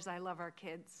scholars. I love our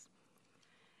kids.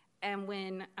 And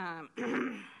when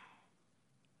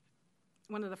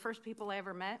one of the first people I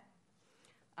ever met,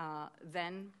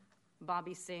 then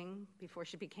Bobby Singh, before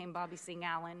she became Bobby Singh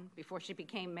Allen, before she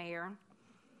became mayor,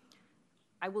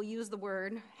 I will use the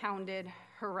word hounded,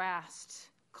 harassed,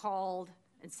 called,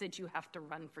 and said, you have to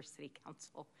run for city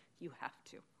council. You have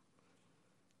to.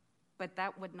 But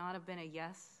that would not have been a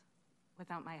yes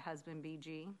without my husband,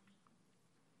 BG.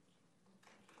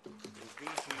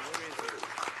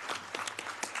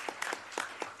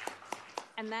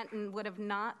 And that would have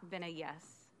not been a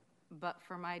yes, but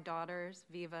for my daughters,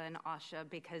 Viva and Asha,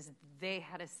 because they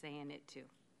had a say in it too.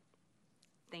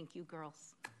 Thank you,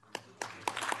 girls.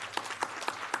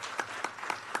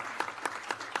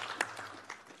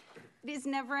 It is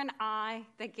never an I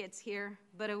that gets here,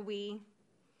 but a we.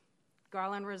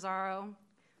 Garland Rosario,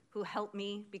 who helped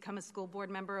me become a school board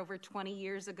member over 20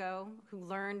 years ago, who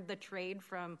learned the trade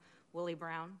from Willie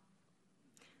Brown.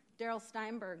 Daryl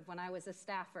Steinberg, when I was a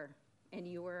staffer, and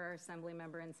you were our assembly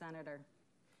member and senator.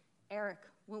 Eric,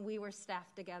 when we were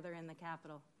staffed together in the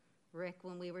Capitol. Rick,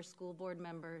 when we were school board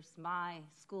members, my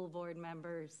school board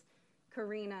members.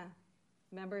 Karina,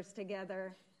 members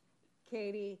together.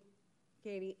 Katie,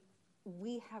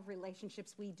 we have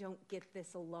relationships. We don't get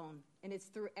this alone. And it's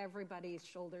through everybody's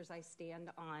shoulders I stand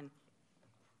on.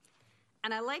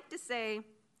 And I like to say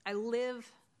I live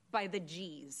by the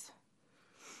G's.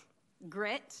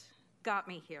 Grit got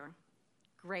me here.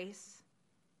 Grace,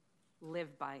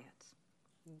 live by it.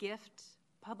 Gift,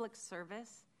 public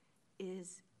service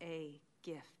is a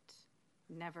gift.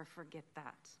 Never forget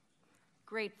that.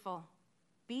 Grateful.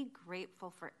 Be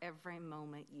grateful for every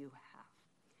moment you have.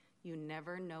 You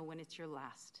never know when it's your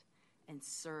last. And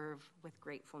serve with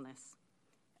gratefulness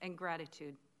and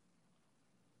gratitude.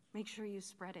 Make sure you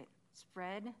spread it.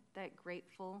 Spread that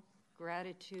grateful,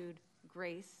 gratitude,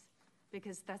 grace,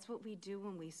 because that's what we do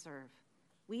when we serve.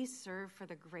 We serve for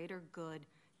the greater good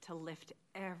to lift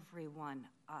everyone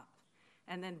up.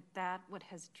 And then that what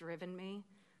has driven me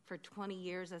for 20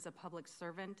 years as a public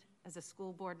servant, as a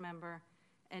school board member,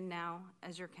 and now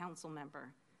as your council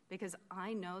member, because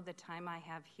I know the time I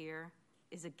have here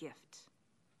is a gift.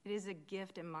 It is a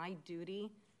gift and my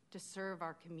duty to serve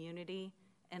our community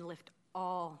and lift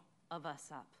all of us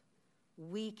up.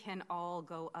 We can all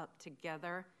go up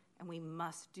together, and we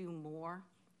must do more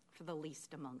for the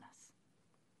least among us.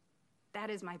 That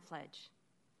is my pledge.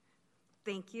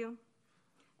 Thank you.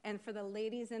 And for the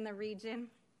ladies in the region,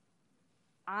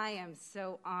 I am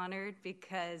so honored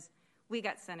because we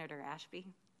got Senator Ashby,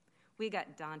 we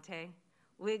got Dante,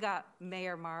 we got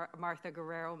Mayor Martha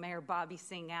Guerrero, Mayor Bobby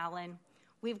Singh Allen.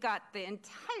 We've got the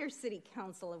entire city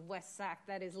council of West Sac,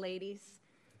 that is ladies.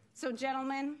 So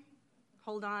gentlemen,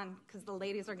 hold on, because the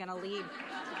ladies are gonna lead.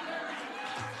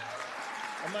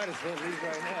 I might as well leave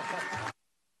right now.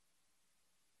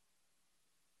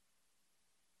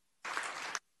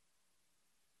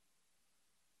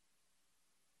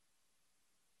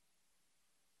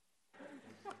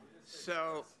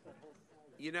 So,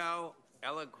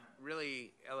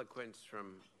 really eloquence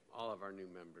from all of our new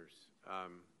members.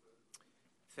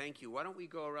 Thank you. Why don't we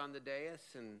go around the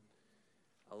dais and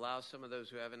allow some of those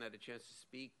who haven't had a chance to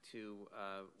speak to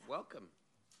welcome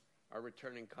our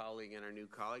returning colleague and our new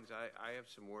colleagues. I have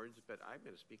some words, but I'm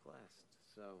going to speak last.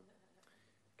 So,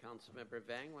 Councilmember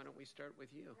Vang, why don't we start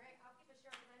with you? Great. I'll keep it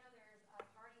short because I know there's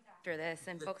parties after this,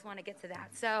 and folks want to get to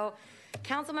that. So,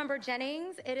 Councilmember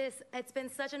Jennings, it's been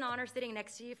such an honor sitting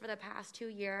next to you for the past 2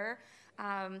 years.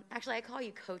 Actually, I call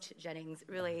you Coach Jennings,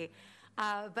 really.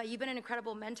 But you've been an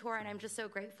incredible mentor, and I'm just so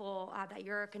grateful that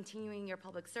you're continuing your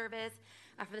public service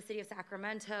for the city of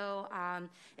Sacramento.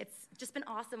 It's just been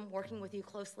awesome working with you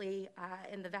closely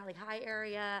in the Valley High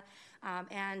area,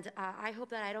 and I hope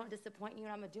that I don't disappoint you,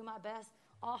 and I'm going to do my best,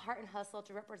 all heart and hustle,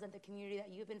 to represent the community that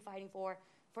you've been fighting for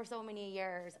so many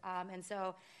years. And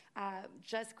so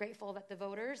just grateful that the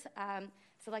voters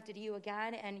selected you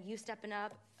again, and you stepping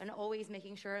up and always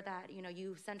making sure that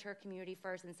you center community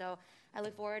first. And so I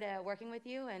look forward to working with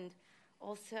you, and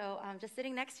also just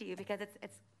sitting next to you, because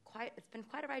it's been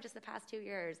quite a ride just the past 2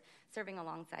 years serving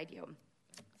alongside you.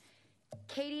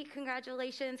 Katie,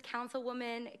 congratulations,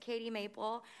 Councilwoman Katie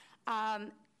Maple.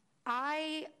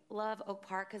 I love Oak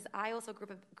Park because I also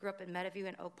grew up in Meadowview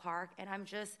and Oak Park, and I'm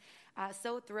just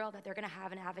so thrilled that they're going to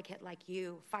have an advocate like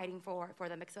you fighting for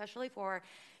them, especially for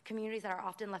communities that are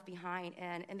often left behind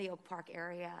in the Oak Park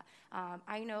area.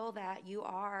 I know that you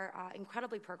are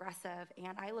incredibly progressive,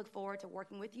 and I look forward to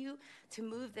working with you to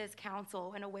move this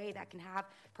council in a way that can have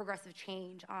progressive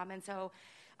change. And so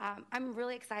I'm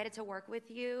really excited to work with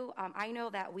you. I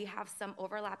know that we have some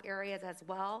overlap areas as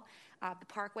well, the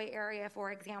Parkway area,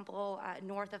 for example,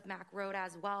 north of Mack Road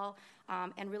as well,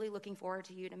 and really looking forward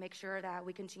to you to make sure that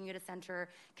we continue to center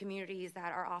communities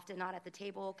that are often not at the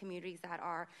table, communities that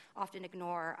are often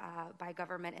ignored by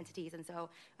government entities, and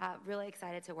so really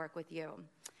excited to work with you.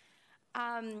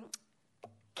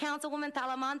 Councilwoman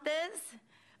Talamantes,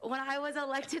 when I was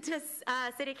elected to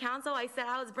city council, I said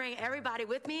I was bringing everybody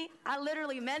with me. I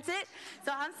literally meant it.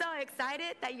 So I'm so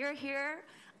excited that you're here.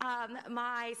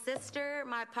 My sister,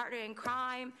 my partner in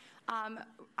crime, I'm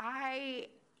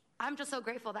just so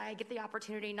grateful that I get the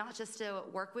opportunity not just to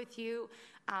work with you.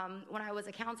 When I was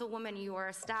a councilwoman, you were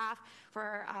a staff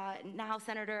for now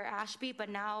Senator Ashby, but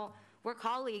now we're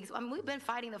colleagues. I mean, we've been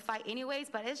fighting the fight anyways,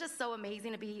 but it's just so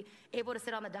amazing to be able to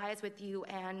sit on the dais with you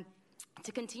and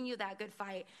to continue that good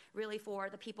fight really for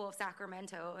the people of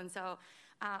Sacramento. And so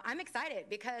I'm excited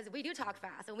because we do talk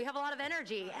fast and we have a lot of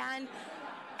energy, and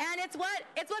it's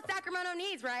what Sacramento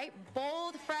needs, right?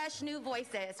 Bold, fresh, new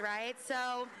voices, right?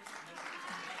 So,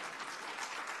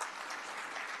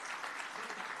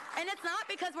 and it's not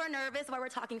because we're nervous while we're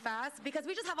talking fast, because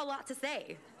we just have a lot to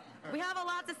say. We have a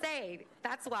lot to say.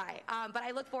 That's why. But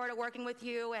I look forward to working with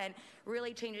you and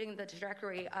really changing the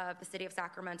trajectory of the city of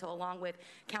Sacramento, along with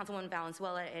Councilwoman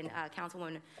Valenzuela and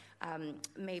Councilwoman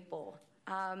Maple.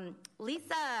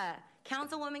 Lisa,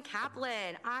 Councilwoman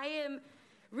Kaplan, I am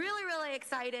really, really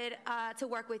excited to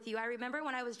work with you. I remember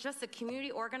when I was just a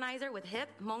community organizer with HIP,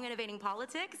 Hmong Innovating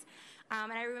Politics,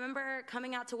 and I remember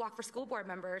coming out to walk for school board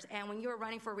members, and when you were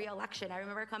running for re-election, I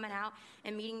remember coming out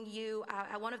and meeting you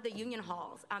at one of the union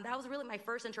halls. That was really my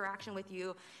first interaction with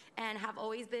you, and have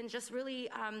always been just really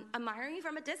admiring you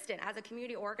from a distance as a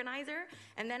community organizer.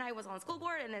 And then I was on school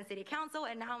board and then city council,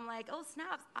 and now I'm like, oh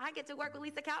snaps, I get to work with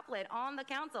Lisa Kaplan on the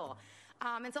council.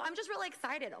 And so I'm just really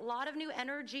excited. A lot of new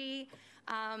energy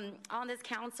on this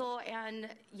council, and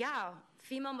yeah,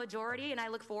 female majority, and I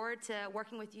look forward to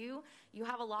working with you. You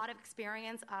have a lot of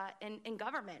experience in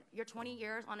government. You're 20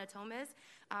 years on Atomas.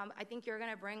 I think you're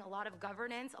going to bring a lot of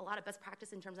governance, a lot of best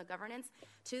practice in terms of governance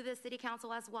to the city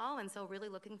council as well, and so really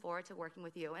looking forward to working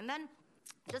with you. And then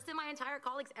just in my entire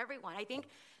colleagues, everyone, I think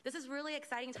this is really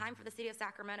exciting time for the city of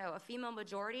Sacramento, a female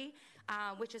majority,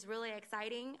 which is really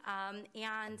exciting.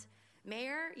 And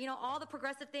Mayor, all the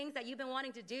progressive things that you've been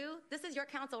wanting to do, this is your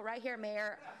council right here,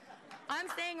 Mayor. I'm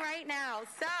saying right now.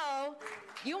 So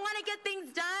you want to get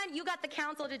things done, you got the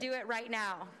council to do it right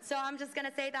now. So I'm just going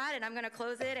to say that, and I'm going to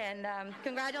close it, and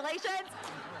congratulations.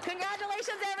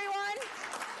 Congratulations, everyone.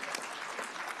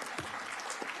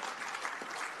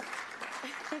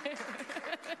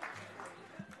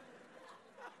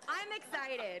 I'm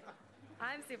excited.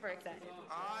 I'm super excited.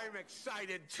 I'm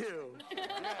excited too. Yeah.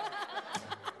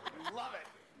 Love it.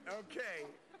 Okay.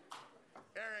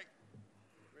 Eric.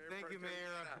 Thank you,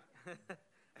 Mayor.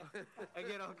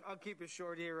 Again, I'll keep it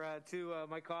short here. To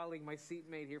my colleague, my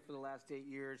seatmate here for the last 8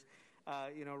 years,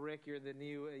 Rick, you're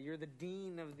the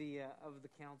dean of the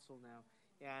council now,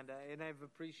 and I've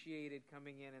appreciated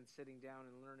coming in and sitting down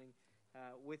and learning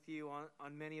with you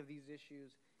on many of these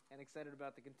issues. and excited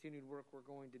about the continued work we're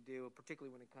going to do,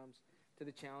 particularly when it comes to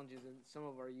the challenges that some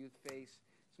of our youth face,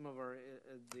 some of our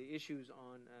the issues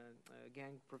on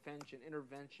gang prevention,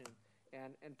 intervention,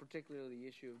 and particularly the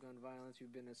issue of gun violence.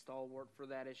 You've been a stalwart for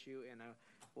that issue, and I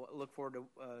look forward to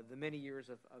the many years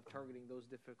of targeting those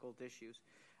difficult issues.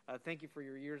 Thank you for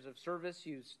your years of service.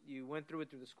 You went through it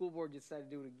through the school board. You decided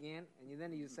to do it again, and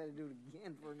then you decided to do it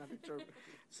again for another term.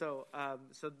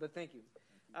 But thank you.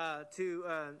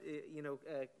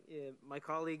 My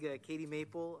colleague Katie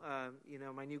Maple,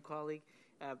 my new colleague.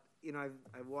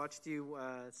 I've watched you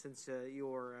since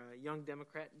your Young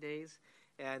Democrat days,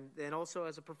 and then also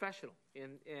as a professional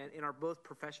in our both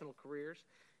professional careers.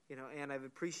 And I've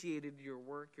appreciated your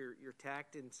work, your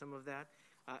tact in some of that.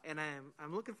 And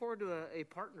I'm looking forward to a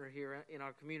partner here in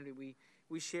our community.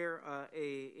 We share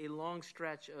a long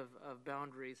stretch of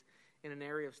boundaries in an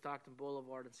area of Stockton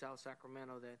Boulevard in South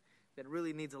Sacramento that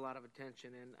really needs a lot of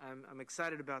attention. And I'm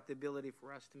excited about the ability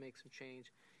for us to make some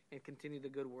change and continue the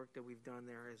good work that we've done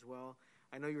there as well.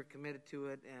 I know you're committed to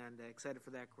it and excited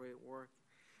for that great work.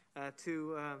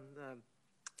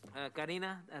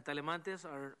 Karina Talamantes,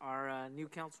 our new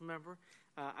council member.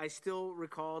 I still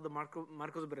recall the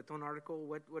Marcos Breton article.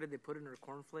 What did they put in her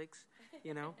cornflakes?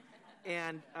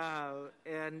 And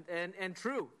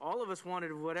true. All of us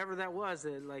wanted whatever that was,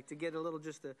 to get a little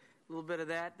bit of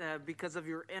that because of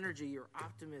your energy, your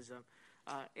optimism,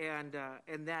 and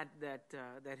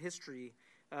that history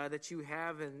that you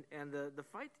have, and the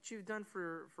fight that you've done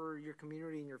for your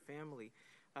community and your family.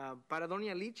 Para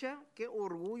Doña Licha, qué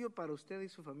orgullo para usted y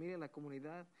su familia, la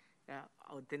comunidad,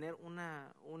 tener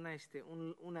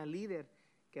una líder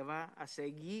que va a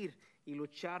seguir y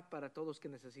luchar para todos que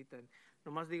necesitan.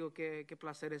 Nomás digo que qué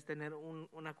placer es tener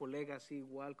una colega así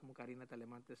igual como Karina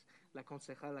Talamantes, la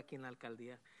concejal aquí en la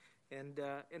alcaldía. And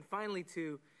finally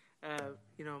to,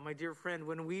 my dear friend,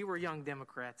 when we were young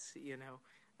Democrats,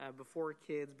 before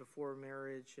kids, before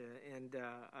marriage, and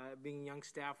being young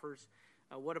staffers,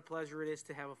 what a pleasure it is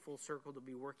to have a full circle to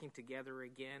be working together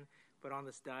again, but on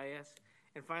this dais.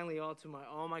 And finally,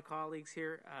 all my colleagues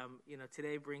here,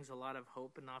 today brings a lot of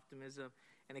hope and optimism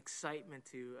and excitement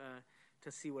to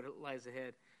see what lies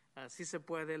ahead. Si se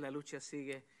puede, la lucha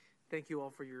sigue. Thank you all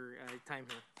for your time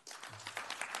here.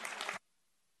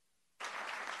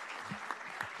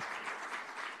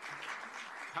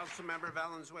 Councilmember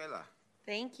Valenzuela.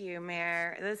 Thank you,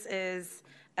 Mayor. This is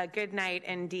a good night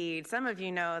indeed. Some of you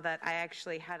know that I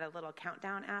actually had a little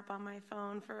countdown app on my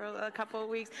phone for a couple of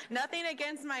weeks. Nothing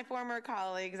against my former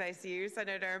colleagues, I see you,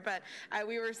 Senator, but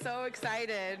we were so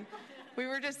excited. We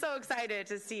were just so excited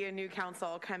to see a new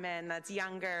council come in that's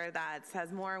younger, that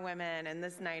has more women, and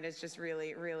this night is just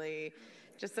really, really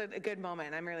just a good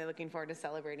moment. I'm really looking forward to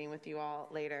celebrating with you all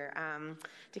later.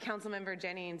 To Councilmember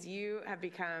Jennings, you have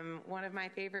become one of my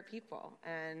favorite people.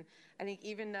 And I think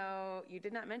even though you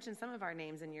did not mention some of our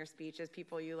names in your speech as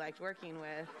people you liked working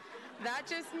with, that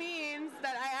just means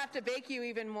that I have to bake you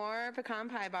even more pecan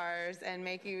pie bars and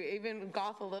make you even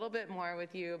golf a little bit more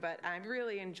with you. But I've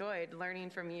really enjoyed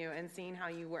learning from you and seeing how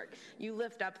you work. You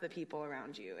lift up the people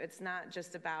around you. It's not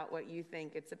just about what you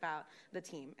think, it's about the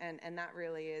team. And that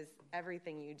really is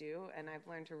everything you do. And I've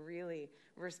learned to really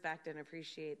respect and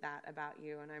appreciate that about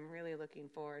you. And I'm really looking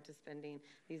forward to spending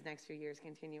these next few years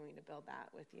continuing to build that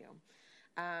with you.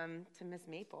 To Ms.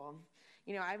 Maple,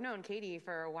 I've known Katie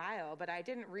for a while, but I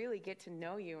didn't really get to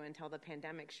know you until the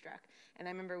pandemic struck. And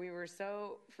I remember we were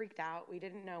so freaked out. We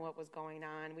didn't know what was going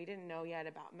on. We didn't know yet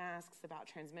about masks, about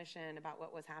transmission, about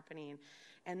what was happening.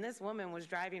 And this woman was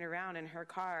driving around in her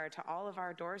car to all of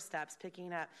our doorsteps,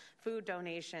 picking up food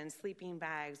donations, sleeping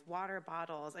bags, water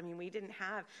bottles. I mean, we didn't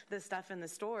have this stuff in the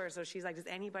store. So she's like, does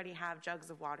anybody have jugs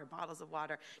of water, bottles of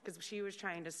water? Because she was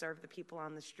trying to serve the people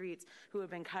on the streets who have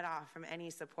been cut off from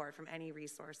any support, from any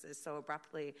resources so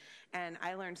abruptly. And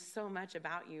I learned so much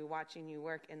about you watching you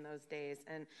work in those days,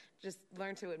 and just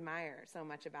learned to admire so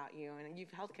much about you. And you've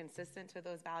held consistent to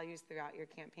those values throughout your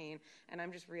campaign. And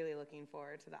I'm just really looking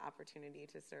forward to the opportunity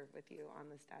to serve with you on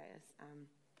this dais.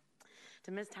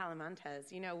 To Ms.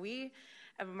 Talamantes,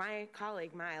 my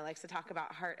colleague Maya likes to talk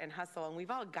about heart and hustle, and we've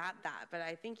all got that, but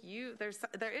I think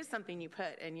there is something you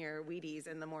put in your Wheaties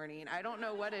in the morning. I don't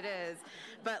know what it is,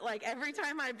 but like every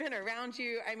time I've been around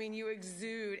you, I mean, you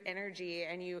exude energy,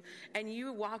 and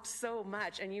you walked so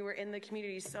much, and you were in the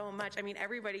community so much. I mean,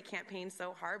 everybody campaigned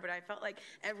so hard, but I felt like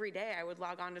every day I would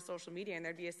log on to social media and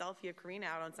there'd be a selfie of Karina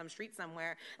out on some street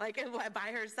somewhere, like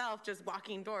by herself, just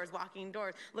walking doors.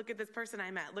 Look at this person I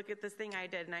met. Look at this thing I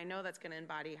did. And I know that's going to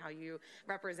embody how you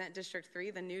represent District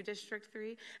 3, the new District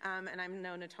 3. And I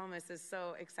know Natomas is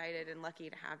so excited and lucky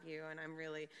to have you. And I'm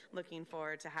really looking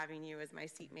forward to having you as my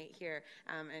seatmate here.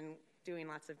 And doing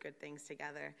lots of good things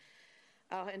together.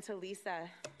 Oh, and to Lisa,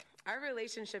 our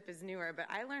relationship is newer, but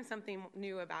I learn something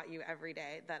new about you every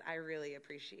day that I really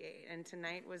appreciate, and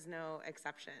tonight was no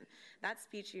exception. That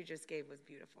speech you just gave was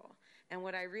beautiful, and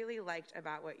what I really liked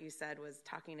about what you said was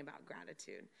talking about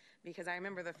gratitude, because I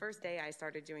remember the first day I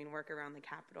started doing work around the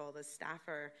Capitol, the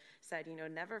staffer said,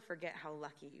 never forget how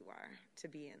lucky you are to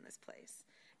be in this place.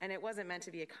 And it wasn't meant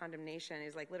to be a condemnation. It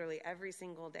was like literally every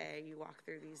single day you walk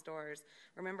through these doors,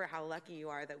 remember how lucky you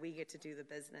are that we get to do the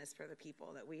business for the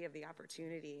people, that we have the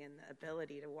opportunity and the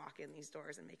ability to walk in these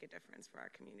doors and make a difference for our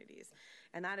communities.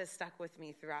 And that has stuck with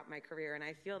me throughout my career. And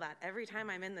I feel that every time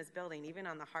I'm in this building, even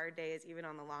on the hard days, even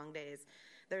on the long days,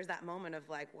 there's that moment of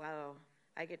like, wow,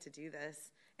 I get to do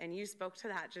this. And you spoke to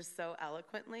that just so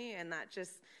eloquently, and that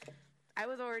just, I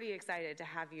was already excited to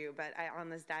have you on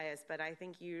this dais, but I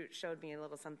think you showed me a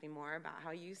little something more about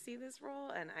how you see this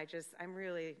role, and I'm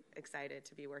really excited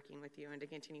to be working with you and to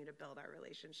continue to build our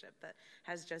relationship that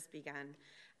has just begun.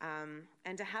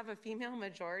 And to have a female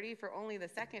majority for only the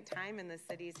second time in the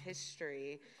city's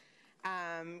history.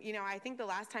 I think the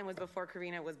last time was before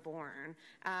Karina was born.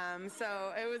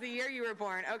 So it was the year you were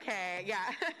born. Okay,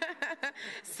 yeah.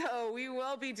 So we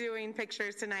will be doing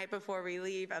pictures tonight before we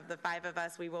leave of the 5 of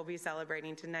us. We will be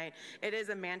celebrating tonight. It is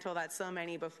a mantle that so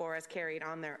many before us carried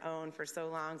on their own for so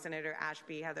long. Senator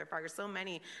Ashby, Heather Parker, so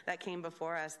many that came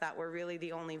before us that were really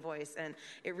the only voice. And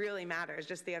it really matters.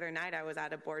 Just the other night I was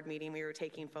at a board meeting. We were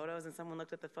taking photos and someone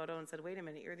looked at the photo and said, wait a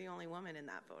minute, you're the only woman in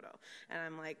that photo. And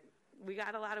I'm like, we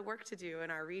got a lot of work to do in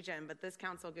our region, but this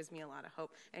council gives me a lot of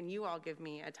hope, and you all give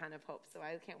me a ton of hope. So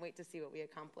I can't wait to see what we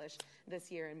accomplish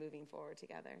this year and moving forward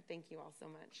together. Thank you all so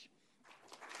much.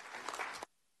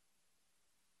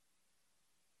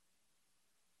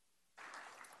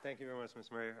 Thank you very much,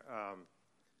 Ms. Mayor.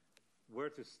 Where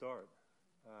to start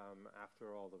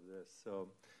after all of this? So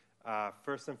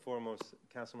first and foremost,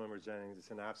 Councilmember Jennings,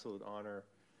 it's an absolute honor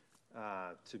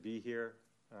to be here,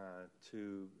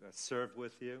 to serve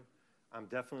with you. I'm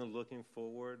definitely looking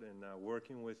forward and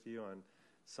working with you on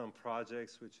some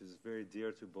projects, which is very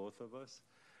dear to both of us.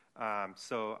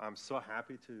 So I'm so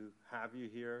happy to have you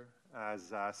here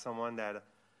as someone that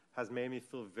has made me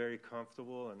feel very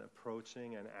comfortable in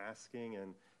approaching and asking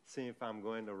and seeing if I'm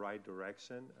going the right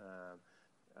direction,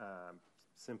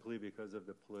 simply because of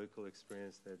the political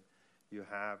experience that you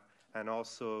have. And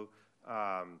also,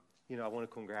 I want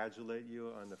to congratulate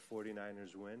you on the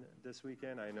 49ers win this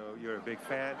weekend. I know you're a big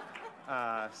fan.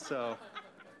 So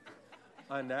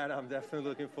on that, I'm definitely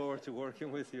looking forward to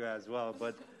working with you as well.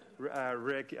 But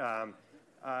Rick,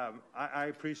 I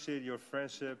appreciate your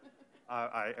friendship.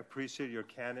 I appreciate your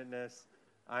candidness.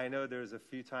 I know there's a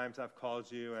few times I've called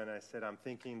you and I said, I'm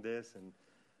thinking this, and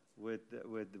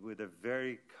with a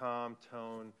very calm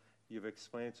tone, you've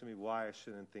explained to me why I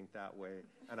shouldn't think that way,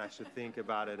 and I should think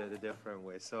about it in a different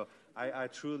way. So I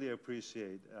truly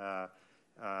appreciate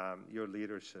your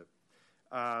leadership.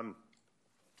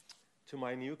 To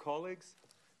my new colleagues,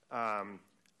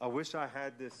 I wish I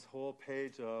had this whole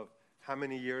page of how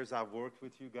many years I've worked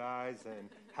with you guys and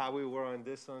how we were on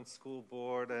school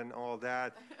board and all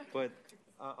that. But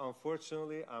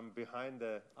unfortunately, I'm behind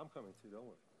I'm coming too, don't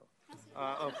worry.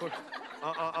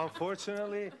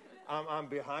 Unfortunately, I'm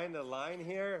behind the line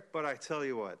here, but I tell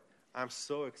you what, I'm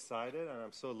so excited and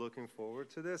I'm so looking forward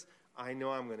to this. I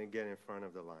know I'm going to get in front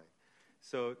of the line.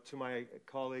 So to my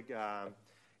colleague,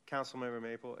 Councilmember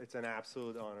Maple, it's an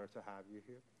absolute honor to have you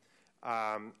here.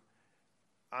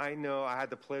 I know I had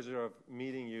the pleasure of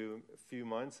meeting you a few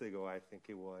months ago, I think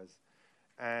it was.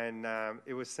 And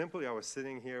it was simply, I was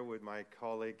sitting here with my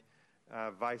colleague,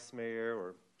 Vice Mayor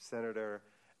or Senator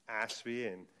Ashby,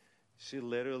 and she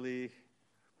literally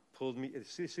pulled me.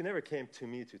 She never came to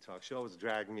me to talk. She always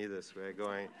dragged me this way,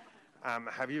 going,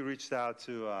 have you reached out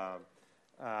to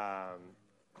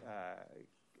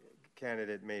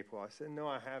candidate Maple? I said, no,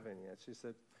 I haven't yet. She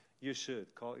said, you should.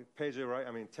 Page her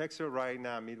right, text her right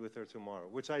now, meet with her tomorrow,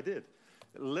 which I did,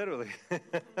 literally,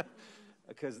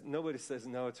 because nobody says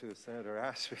no to Senator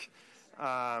Ashby.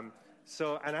 And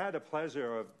I had the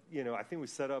pleasure of, I think we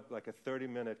set up like a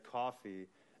 30-minute coffee,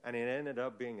 and it ended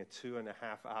up being a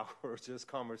 2.5-hour just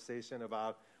conversation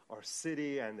about our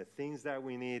city and the things that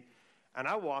we need. And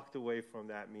I walked away from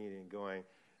that meeting going,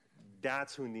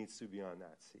 that's who needs to be on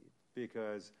that seat,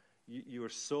 because you are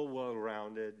so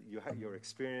well-rounded. You have your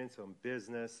experience on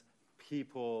business,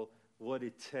 people, what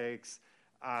it takes.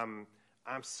 I'm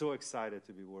so excited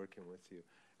to be working with you.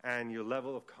 And your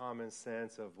level of common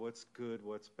sense of what's good,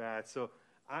 what's bad. So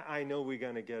I know we're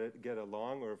going to get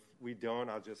along, or if we don't,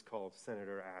 I'll just call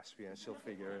Senator Ashby and she'll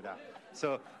figure it out.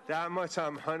 So that much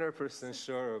I'm 100%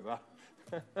 sure about.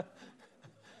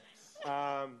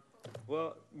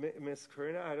 Well, Miss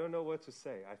Karina, I don't know what to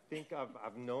say. I think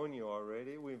I've known you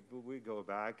already. We go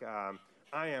back.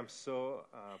 I am so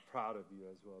proud of you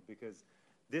as well, because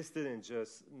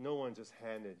no one just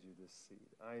handed you this seat.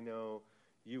 I know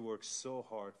you worked so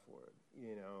hard for it.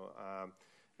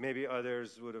 Maybe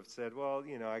others would have said, well,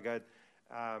 I got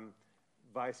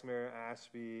Vice Mayor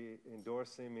Ashby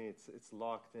endorsing me. It's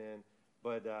locked in.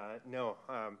 But no,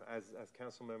 as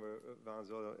Councilmember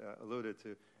Valenzuela alluded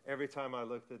to, every time I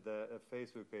looked at the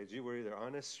Facebook page, you were either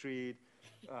on a street,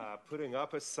 putting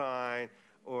up a sign,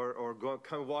 or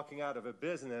walking out of a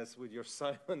business with your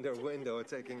sign on their window,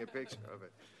 taking a picture of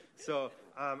it. So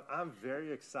I'm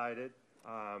very excited.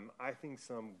 I think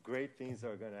some great things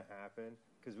are going to happen,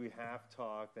 because we have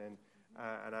talked, and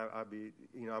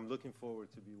I'm looking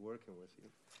forward to be working with you.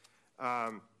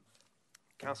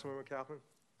 Councilmember Kaplan?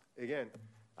 Again,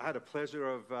 I had a pleasure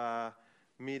of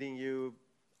meeting you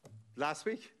last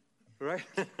week, right?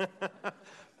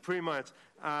 Pretty much.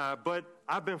 But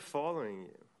I've been following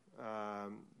you.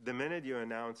 The minute you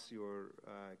announced your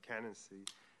candidacy,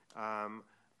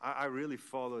 I really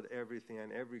followed everything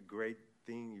and every great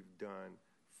thing you've done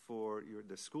for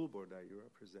the school board that you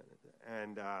represented.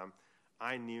 And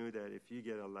I knew that if you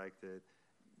get elected,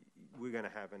 we're going to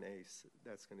have an ace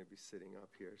that's going to be sitting up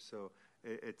here. So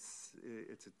it's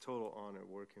a total honor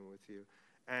working with you.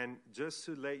 And just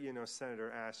to let you know,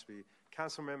 Senator Ashby,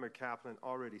 Councilmember Kaplan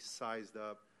already sized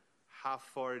up how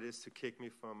far it is to kick me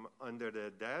from under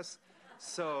the desk.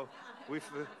 So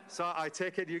I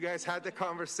take it you guys had the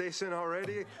conversation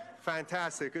already?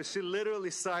 Fantastic, because she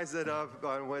literally sized it up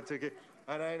on when to get.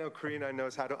 And I know Karina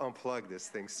knows how to unplug this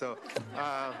thing. So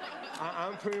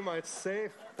I'm pretty much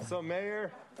safe. So,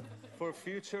 Mayor, for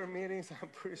future meetings, I'm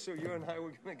pretty sure you and I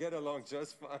were going to get along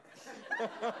just fine.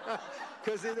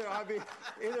 Because either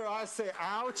I say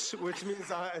ouch, which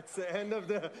means it's the end of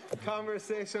the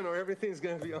conversation, or everything's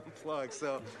going to be unplugged.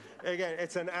 So, again,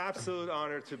 it's an absolute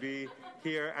honor to be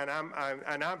here,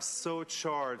 and I'm so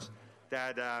charged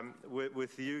that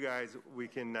with you guys we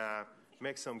can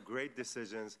make some great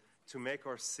decisions to make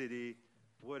our city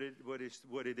what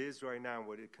it is right now and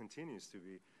what it continues to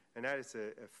be. And that is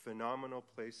a phenomenal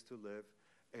place to live,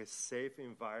 a safe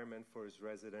environment for its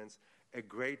residents, a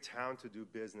great town to do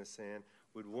business in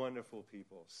with wonderful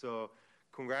people. So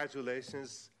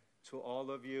congratulations to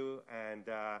all of you, and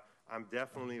I'm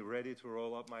definitely ready to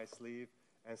roll up my sleeve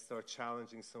and start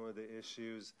challenging some of the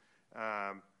issues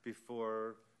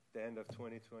before the end of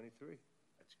 2023.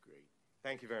 That's great.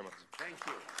 Thank you very much. Thank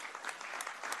you.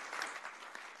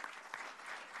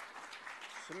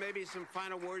 So maybe some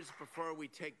final words before we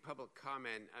take public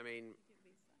comment. I mean,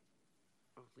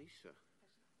 oh, Lisa.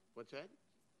 What's that?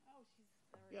 Oh, she's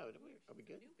Yeah, are we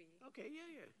good? Okay, yeah.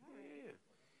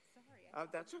 Sorry.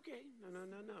 That's okay.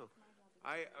 No.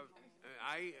 I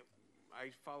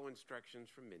follow instructions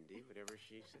from Mindy, whatever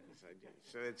she says I do.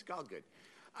 So it's all good.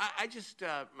 I just,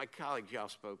 my colleague, y'all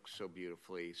spoke so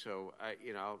beautifully, so,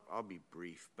 I'll be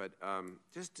brief. But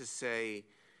just to say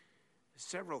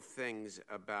several things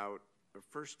about,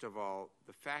 first of all,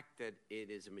 the fact that it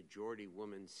is a majority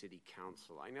woman city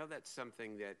council. I know that's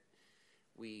something that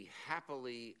we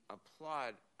happily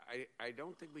applaud. I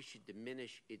don't think we should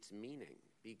diminish its meaning,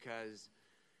 because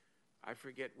I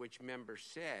forget which member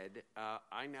said,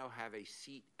 I now have a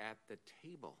seat at the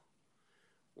table.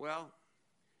 Well,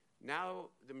 now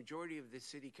the majority of the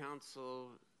city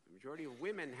council, the majority of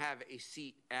women have a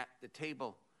seat at the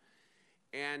table.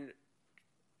 And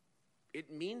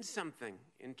it means something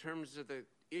in terms of the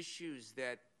issues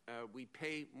that we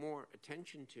pay more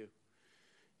attention to,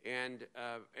 and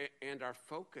our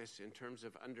focus in terms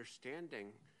of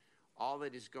understanding all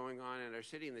that is going on in our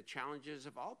city and the challenges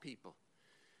of all people,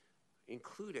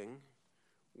 including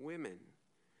women.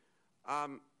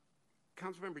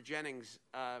 Councilmember Jennings,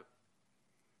 I'm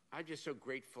just so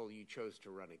grateful you chose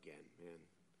to run again, man.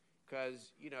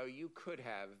 Because, you could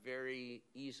have very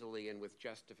easily and with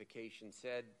justification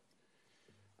said,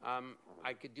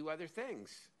 I could do other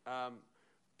things.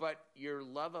 But your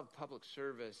love of public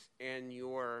service and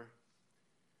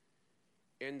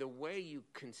the way you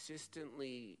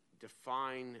consistently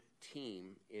define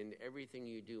team in everything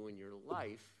you do in your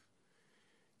life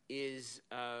is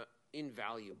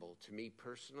invaluable to me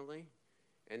personally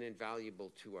and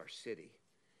invaluable to our city.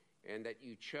 And that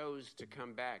you chose to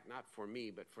come back, not for me,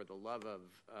 but for the love of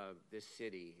this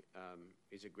city,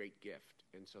 is a great gift.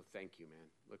 And so thank you, man.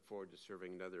 Look forward to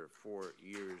serving another 4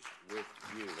 years with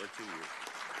you, or 2 years.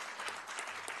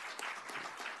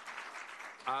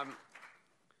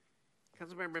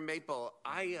 Councilmember Maple,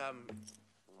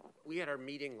 we had our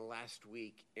meeting last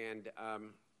week, and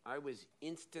I was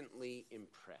instantly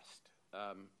impressed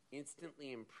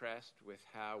instantly impressed with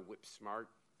how whip smart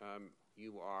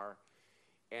you are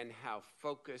and how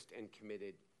focused and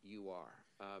committed you are.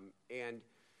 And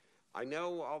I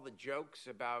know all the jokes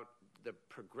about the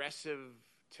progressive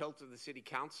tilt of the city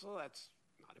council. That's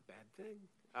not a bad thing.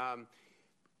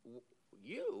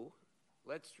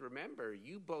 Let's remember,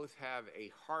 you both have a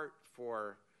heart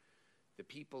for the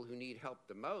people who need help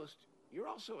the most. You're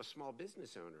also a small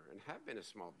business owner and have been a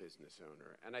small business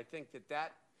owner. And I think that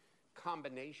that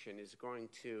combination is going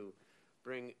to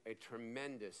bring a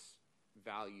tremendous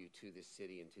value to the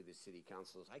city and to the city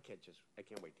councils. I can't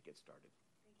wait to get started.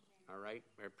 All right?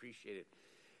 I appreciate it.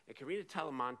 And Karina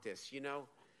Talamantes,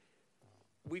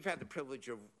 we've had the privilege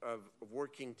of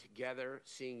working together,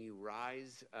 seeing you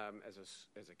rise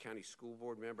as a county school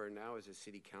board member and now as a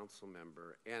city council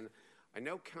member. And I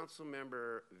know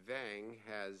Councilmember Vang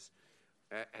has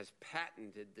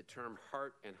patented the term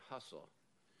heart and hustle,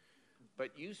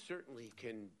 but you certainly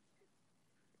can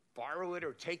borrow it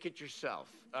or take it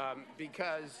yourself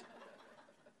because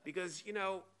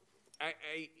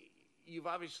you've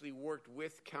obviously worked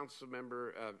with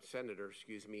Senator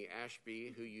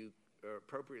Ashby, who you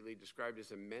appropriately described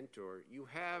as a mentor. You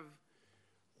have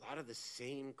a lot of the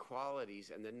same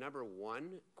qualities, and the number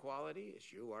one quality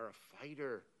is you are a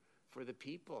fighter for the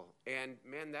people. And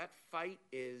man, that fight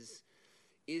is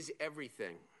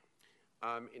everything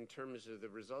in terms of the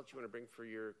results you want to bring for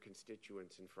your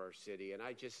constituents and for our city. And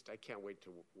I can't wait to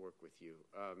work with you.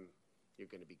 You're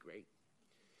going to be great.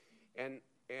 And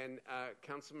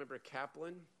Councilmember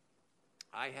Kaplan,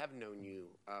 I have known you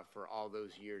for all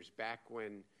those years back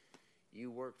when you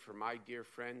worked for my dear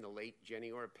friend, the late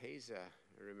Jenny Oropeza.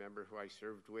 I remember who I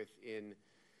served with in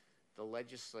the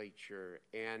legislature.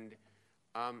 And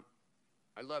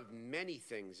I love many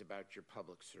things about your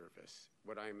public service.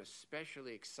 What I'm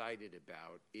especially excited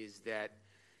about is that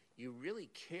you really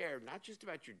care not just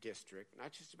about your district,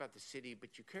 not just about the city,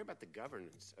 but you care about the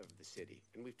governance of the city.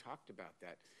 And we've talked about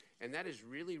that. And that is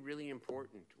really, really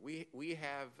important. We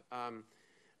have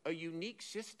a unique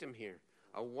system here,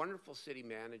 a wonderful city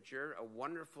manager, a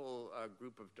wonderful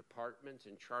group of departments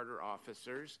and charter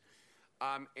officers,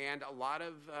 and a lot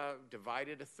of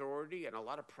divided authority and a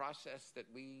lot of process that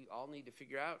we all need to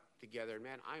figure out together.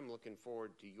 Man, I'm looking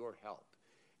forward to your help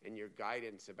and your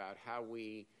guidance about how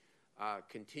we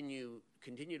continue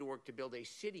to work to build a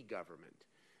city government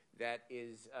that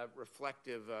is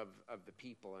reflective of the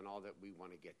people and all that we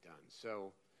want to get done.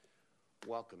 So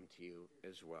welcome to you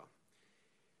as well.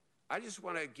 I just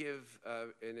want to give,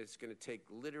 and it's going to take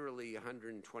literally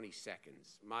 120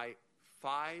 seconds, my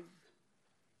 5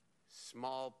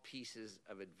 small pieces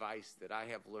of advice that I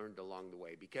have learned along the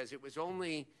way, because it's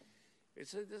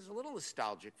a little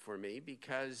nostalgic for me,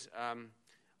 because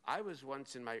I was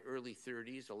once in my early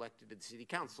 30s elected to the city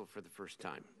council for the first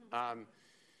time.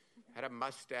 Had a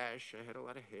mustache, I had a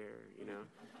lot of hair,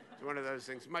 It's one of those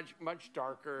things, much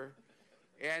darker.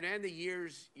 And the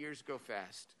years go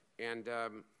fast. And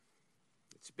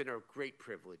it's been a great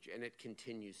privilege, and it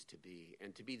continues to be.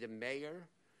 And to be the mayor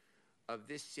of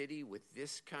this city with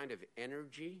this kind of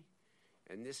energy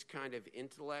and this kind of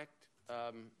intellect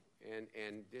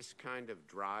and this kind of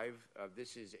drive,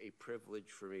 this is a privilege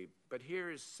for me. But here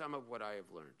is some of what I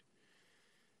have learned.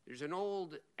 There's an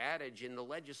old adage in the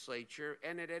legislature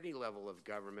and at any level of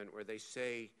government where they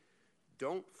say,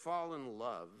 don't fall in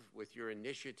love with your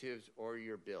initiatives or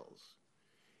your bills.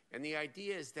 And the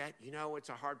idea is that, it's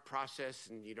a hard process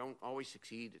and you don't always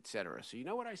succeed, et cetera. So you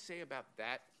know what I say about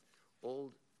that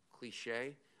old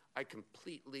cliche? I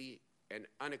completely and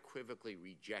unequivocally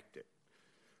reject it.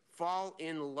 Fall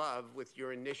in love with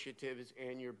your initiatives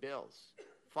and your bills.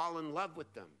 Fall in love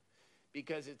with them,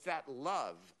 because it's that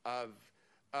love of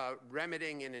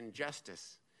remedying an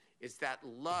injustice. It's that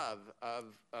love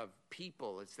of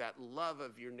people. It's that love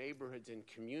of your neighborhoods and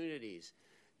communities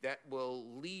that will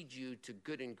lead you to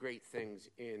good and great things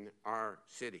in our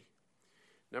city.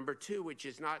 Number 2, which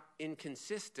is not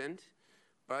inconsistent,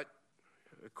 but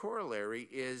a corollary,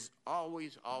 is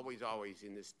always, always, always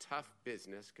in this tough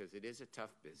business, because it is a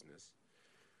tough business,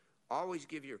 always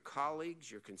give your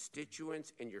colleagues, your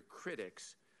constituents, and your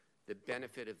critics the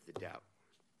benefit of the doubt.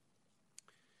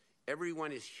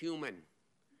 Everyone is human.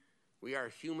 We are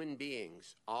human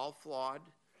beings, all flawed.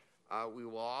 We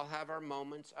will all have our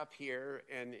moments up here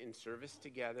and in service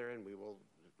together, and we will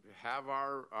have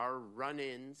our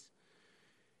run-ins,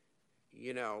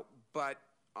 but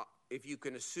if you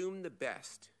can assume the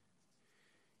best,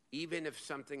 even if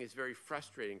something is very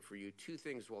frustrating for you, 2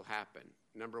 things will happen.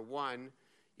 Number 1,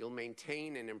 you'll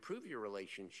maintain and improve your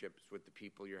relationships with the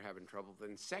people you're having trouble with.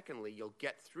 And secondly, you'll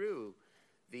get through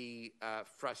the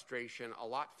frustration a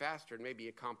lot faster and maybe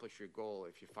accomplish your goal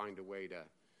if you find a way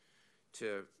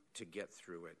to get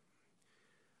through it.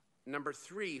 Number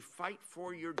 3, fight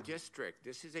for your district.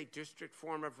 This is a district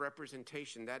form of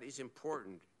representation. That is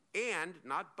important. And,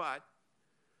 not but,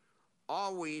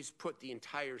 always put the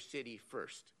entire city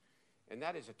first. And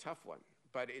that is a tough one,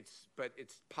 but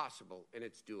it's possible and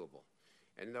it's doable.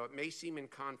 And though it may seem in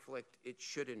conflict, it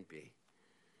shouldn't be.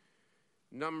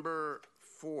 Number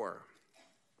 4,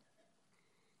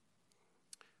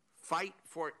 fight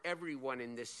for everyone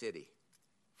in this city.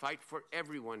 Fight for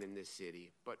everyone in this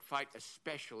city, but fight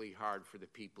especially hard for the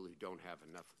people who don't have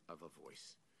enough of a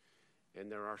voice.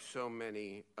 And there are so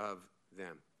many of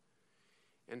them.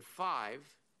 And 5,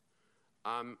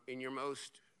 in your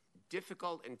most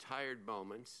difficult and tired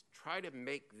moments, try to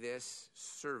make this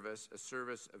service a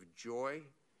service of joy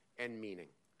and meaning.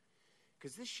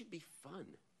 Because this should be fun.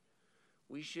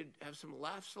 We should have some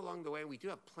laughs along the way. We do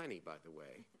have plenty, by the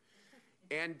way.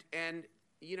 And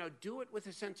you know, do it with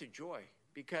a sense of joy.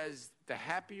 Because the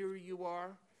happier you are,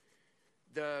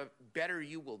 the better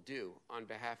you will do on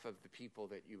behalf of the people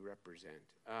that you represent.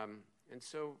 And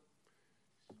so,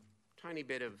 tiny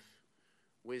bit of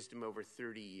wisdom over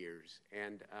 30 years.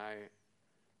 And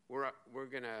we're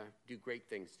going to do great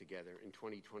things together in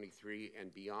 2023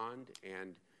 and beyond.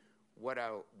 And what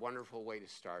a wonderful way to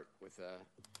start with an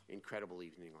incredible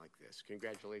evening like this.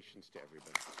 Congratulations to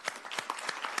everybody.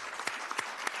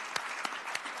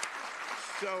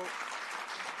 So,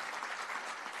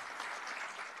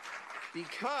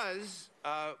 because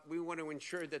we want to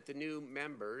ensure that the new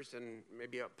members, and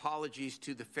maybe apologies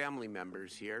to the family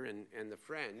members here and the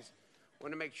friends,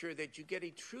 want to make sure that you get a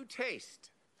true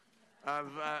taste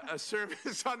of a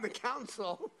service on the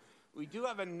council. We do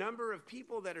have a number of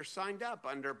people that are signed up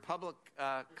under public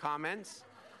comments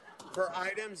for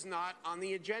items not on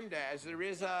the agenda, as there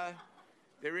is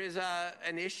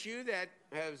an issue that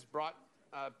has brought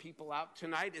people out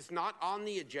tonight. It's not on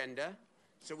the agenda,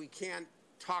 so we can't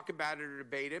talk about it or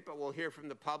debate it, but we'll hear from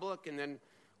the public, and then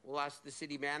we'll ask the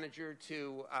city manager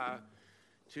to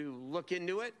look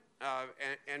into it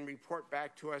and report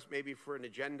back to us maybe for an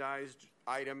agendized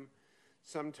item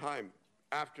sometime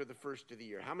after the first of the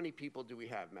year. How many people do we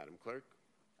have, Madam Clerk?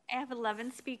 I have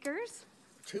 11 speakers.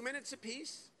 2 minutes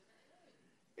apiece?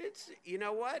 You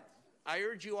know what? I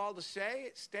urge you all to stay.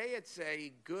 It's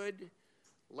a good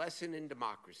lesson in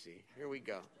democracy. Here we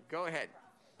go. Go ahead.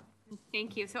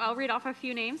 Thank you. So I'll read off a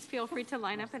few names. Feel free to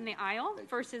line up in the aisle.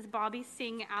 First is Bobby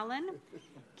Singh Allen,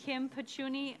 Kim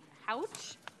Pachuni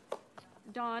Houch,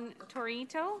 Don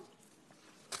Torito,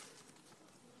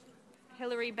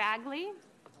 Hillary Bagley,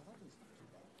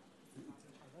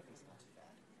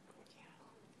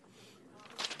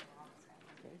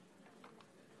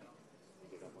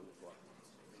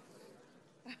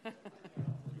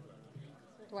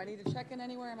 Do I need to check in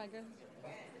anywhere? Am I good?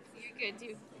 You're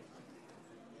good.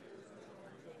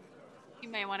 You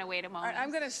may want to wait a moment. All right,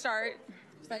 I'm going to start.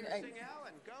 Sing Allen,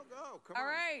 go. Come All on.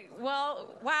 right.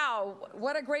 Well, wow.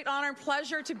 What a great honor and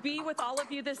pleasure to be with all of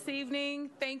you this evening.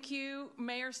 Thank you,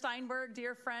 Mayor Steinberg,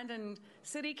 dear friend, and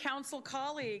city council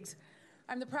colleagues.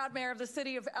 I'm the proud mayor of the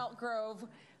city of Elk Grove.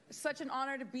 Such an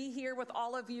honor to be here with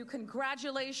all of you.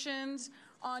 Congratulations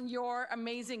on your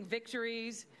amazing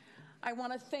victories. I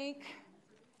want to thank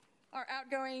our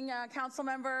outgoing council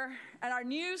member and our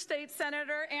new state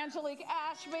senator, Angelique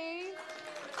Ashby.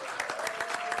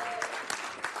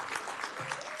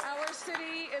 Our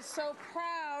city is so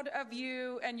proud of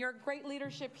you and your great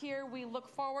leadership here. We look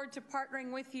forward to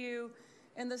partnering with you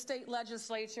in the state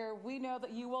legislature. We know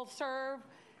that you will serve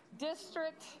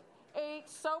District 8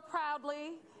 so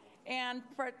proudly, and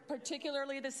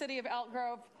particularly the city of Elk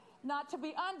Grove, not to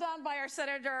be undone by our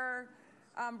Senator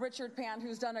Richard Pan,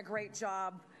 who's done a great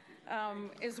job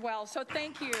as well. So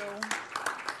thank you.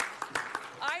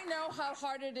 I know how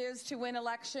hard it is to win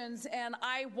elections, and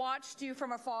I watched you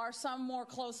from afar, some more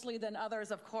closely than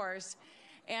others, of course.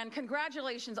 And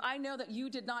congratulations. I know that you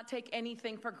did not take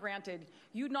anything for granted.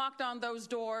 You knocked on those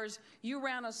doors, you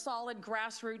ran a solid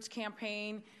grassroots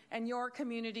campaign, and your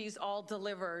communities all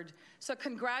delivered. So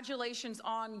congratulations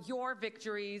on your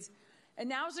victories. And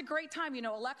now is a great time. You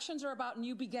know, elections are about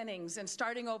new beginnings and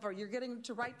starting over. You're getting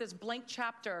to write this blank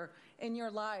chapter in your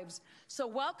lives. So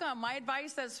welcome. My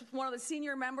advice as one of the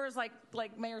senior members,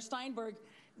 like Mayor Steinberg,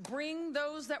 bring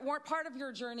those that weren't part of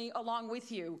your journey along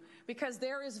with you, because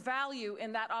there is value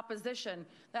in that opposition.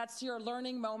 That's your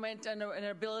learning moment and an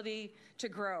ability to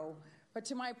grow. But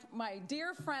to my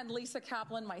dear friend, Lisa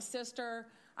Kaplan, my sister,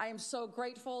 I am so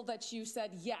grateful that you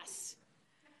said yes.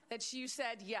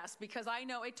 Because I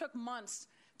know it took months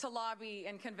to lobby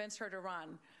and convince her to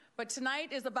run. But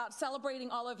tonight is about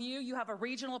celebrating all of you. You have a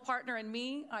regional partner in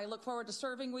me. I look forward to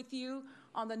serving with you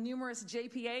on the numerous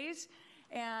JPAs,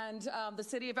 and the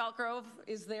city of Elk Grove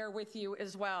is there with you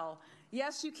as well.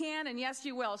 Yes, you can, and yes,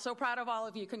 you will. So proud of all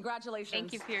of you. Congratulations.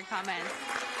 Thank you for your comments.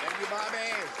 Thank you,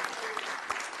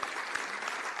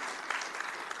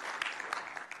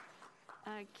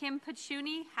 Bobby. Kim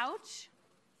Pachuni Houch,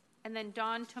 and then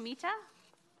Dawn Tomita.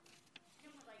 Kim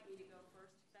would like me to go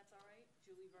first, if that's all right.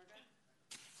 Julie Verga.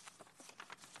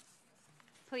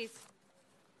 Please.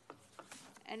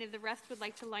 And if the rest would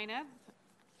like to line up,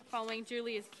 following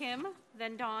Julie is Kim,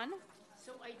 then Dawn.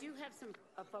 So I do have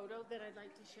a photo that I'd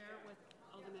like to share with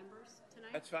all the members tonight.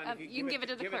 That's fine. If you can give it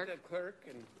to the clerk. Give it to the clerk,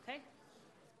 and Okay.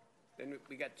 then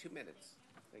we got 2 minutes.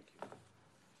 Thank you.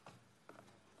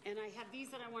 And I have these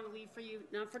that I want to leave for you,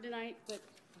 not for tonight, but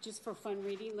just for fun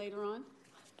reading later on.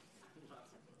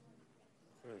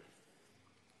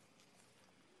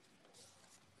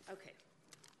 Okay.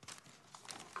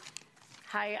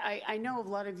 Hi, I know a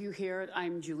lot of you here.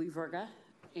 I'm Julie Verga,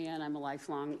 and I'm a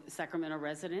lifelong Sacramento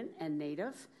resident and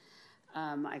native.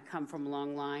 I come from a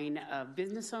long line of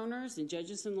business owners and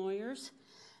judges and lawyers,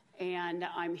 and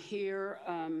I'm here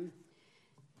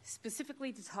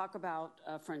specifically to talk about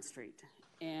Front Street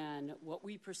and what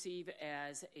we perceive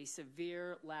as a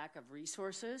severe lack of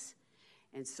resources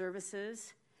and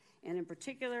services. And in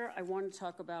particular, I want to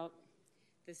talk about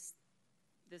this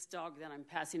dog that I'm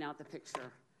passing out the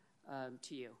picture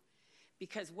to you.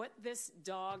 Because what this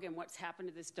dog and what's happened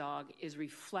to this dog is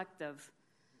reflective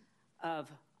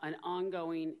of an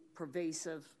ongoing,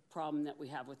 pervasive problem that we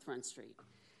have with Front Street.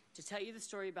 To tell you the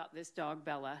story about this dog,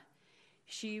 Bella,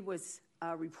 she was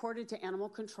reported to animal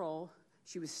control.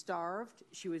 She was starved.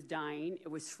 She was dying. It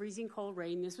was freezing cold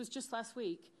rain. This was just last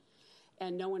week,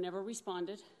 and no one ever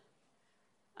responded.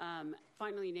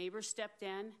 Finally, neighbors stepped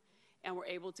in and were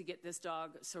able to get this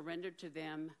dog surrendered to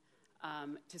them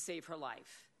to save her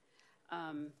life.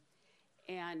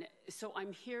 And so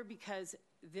I'm here because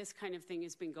this kind of thing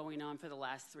has been going on for the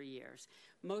last 3 years.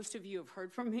 Most of you have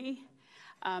heard from me,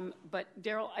 but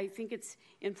Daryl, I think it's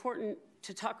important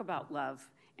to talk about love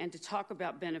and to talk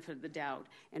about benefit of the doubt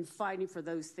and fighting for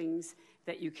those things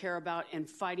that you care about and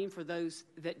fighting for those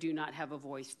that do not have a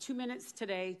voice. 2 minutes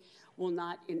today will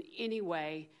not in any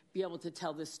way be able to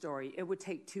tell this story. It would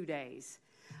take 2 days.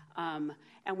 And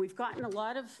we've gotten a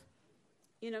lot of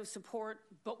support,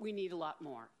 but we need a lot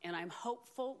more. And I'm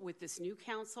hopeful with this new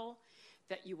council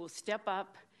that you will step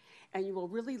up and you will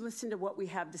really listen to what we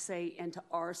have to say and to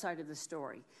our side of the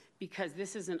story, because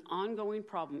this is an ongoing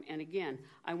problem. And again,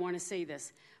 I want to say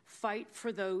this: fight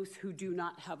for those who do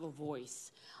not have a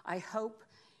voice. I hope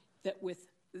that with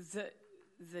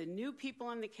the new people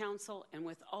on the council and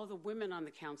with all the women on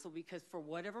the council, because for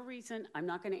whatever reason, I'm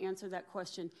not going to answer that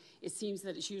question, it seems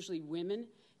that it's usually women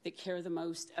that care the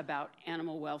most about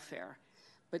animal welfare.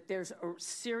 But there's a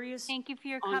serious Thank you for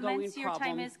your ongoing comments. Your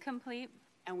problem, time is complete.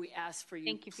 and we ask for you,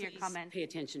 Thank you for your please comments. pay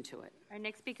attention to it. Our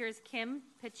next speaker is Kim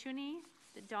Pachuni,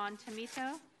 Dawn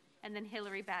Tomito, and then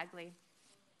Hillary Bagley.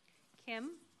 Kim?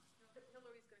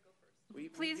 Hillary's going to go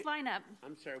first. Please line up.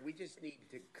 I'm sorry, we just need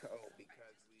to go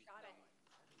because we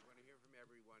want to hear from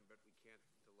everyone, but we can't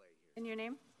delay here. And your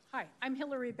name? Hi, I'm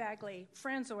Hillary Bagley,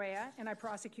 Franzoia, and I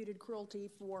prosecuted cruelty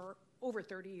for over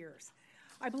 30 years.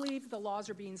 I believe the laws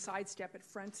are being sidestepped at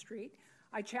Front Street.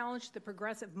 I challenge the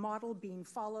progressive model being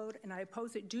followed, and I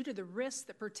oppose it due to the risks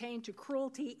that pertain to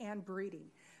cruelty and breeding.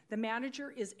 The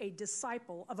manager is a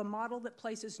disciple of a model that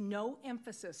places no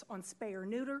emphasis on spay or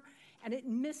neuter, and it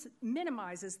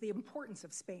minimizes the importance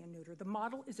of spay and neuter. The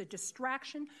model is a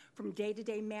distraction from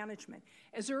day-to-day management.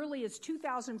 As early as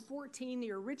 2014,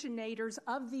 the originators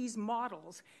of these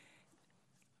models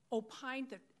opined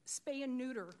that spay and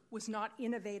neuter was not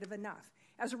innovative enough.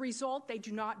 As a result, they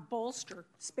do not bolster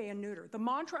spay and neuter. The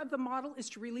mantra of the model is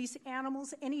to release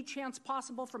animals any chance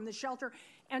possible from the shelter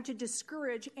and to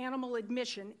discourage animal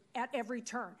admission at every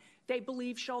turn. They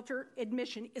believe shelter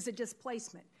admission is a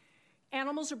displacement.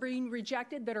 Animals are being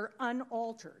rejected that are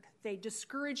unaltered. They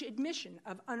discourage admission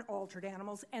of unaltered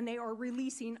animals, and they are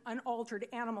releasing unaltered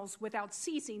animals without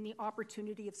seizing the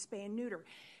opportunity of spay and neuter.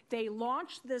 They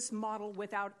launched this model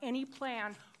without any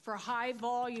plan for high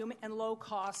volume and low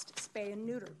cost spay and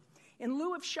neuter. In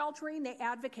lieu of sheltering, they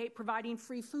advocate providing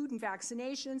free food and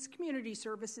vaccinations, community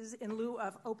services in lieu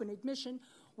of open admission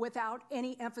without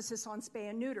any emphasis on spay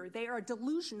and neuter. They are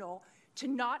delusional to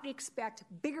not expect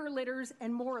bigger litters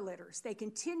and more litters. They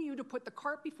continue to put the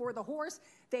cart before the horse.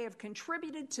 They have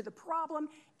contributed to the problem.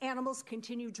 Animals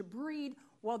continue to breed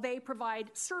while they provide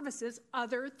services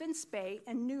other than spay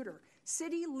and neuter.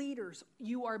 City leaders,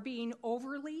 you are being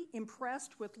overly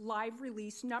impressed with live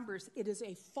release numbers. It is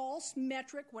a false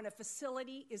metric when a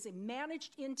facility is a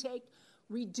managed intake,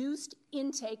 reduced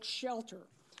intake shelter.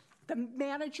 The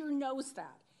manager knows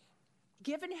that.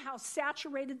 Given how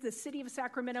saturated the city of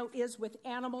Sacramento is with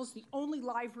animals, the only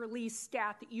live release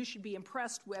stat that you should be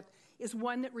impressed with is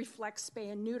one that reflects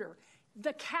spay and neuter.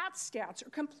 The cat stats are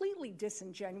completely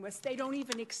disingenuous. They don't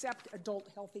even accept adult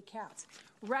healthy cats.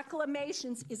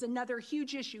 Reclamations is another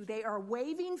huge issue. They are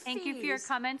waiving fees. Thank you for your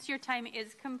comments. Your time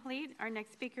is complete. Our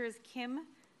next speaker is Kim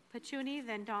Paccioni,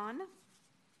 then Dawn.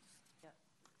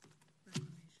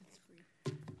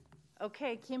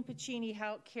 Okay, Kim Pacini,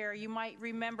 Health Care. You might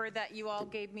remember that you all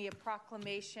gave me a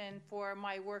proclamation for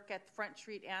my work at Front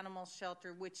Street Animal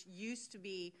Shelter, which used to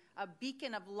be a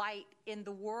beacon of light in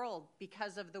the world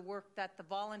because of the work that the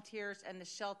volunteers and the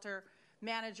shelter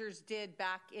managers did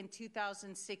back in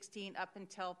 2016 up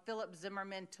until Philip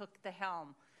Zimmerman took the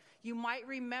helm. You might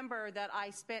remember that I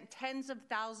spent tens of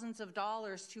thousands of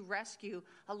dollars to rescue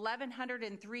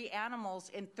 1,103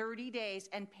 animals in 30 days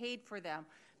and paid for them.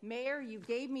 Mayor, you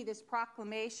gave me this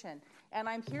proclamation, and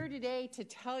I'm here today to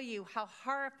tell you how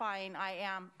horrifying I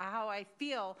am, how I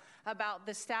feel about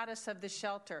the status of the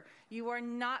shelter. You are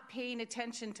not paying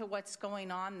attention to what's going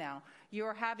on now. You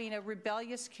are having a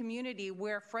rebellious community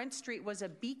where Front Street was a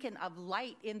beacon of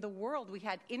light in the world. We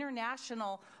had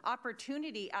international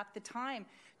opportunity at the time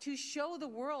to show the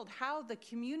world how the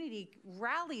community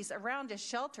rallies around a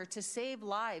shelter to save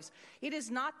lives. It is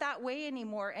not that way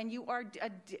anymore, and you are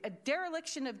a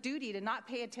dereliction of duty to not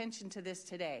pay attention to this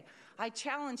today. I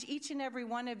challenge each and every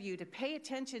one of you to pay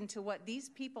attention to what these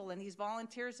people and these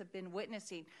volunteers have been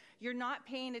witnessing. You're not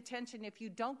paying attention if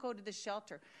you don't go to the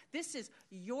shelter. This is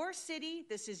your city,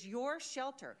 this is your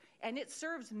shelter, and it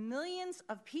serves millions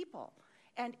of people.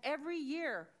 And every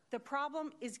year, the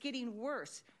problem is getting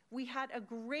worse. We had a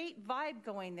great vibe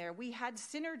going there. We had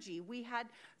synergy. We had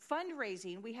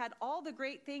fundraising. We had all the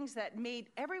great things that made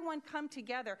everyone come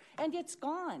together, and it's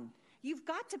gone. You've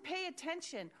got to pay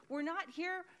attention. We're not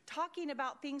here talking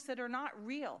about things that are not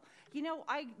real. You know,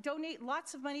 I donate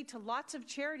lots of money to lots of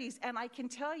charities, and I can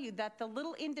tell you that the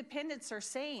little independents are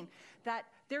saying that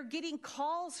they're getting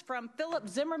calls from Philip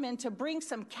Zimmerman to bring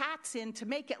some cats in to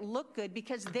make it look good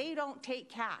because they don't take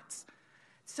cats.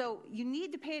 So you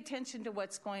need to pay attention to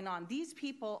what's going on. These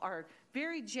people are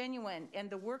very genuine in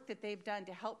the work that they've done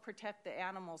to help protect the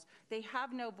animals. They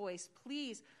have no voice.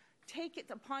 Please take it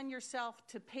upon yourself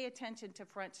to pay attention to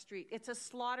Front Street. It's a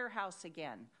slaughterhouse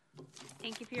again.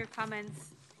 Thank you for your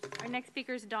comments. Our next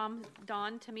speaker is Dawn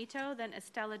Tomito, then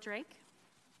Estella Drake.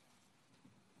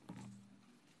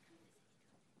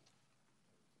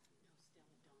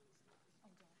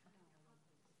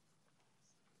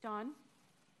 Dawn.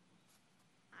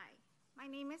 My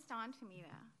name is Dawn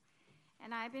Tomita,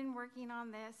 and I've been working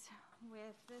on this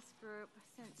with this group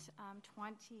since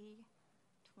 2020.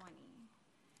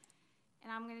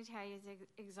 And I'm going to tell you, it's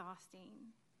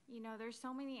exhausting. You know, there's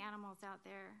so many animals out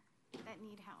there that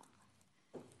need help.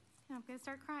 And I'm going to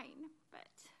start crying,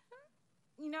 but,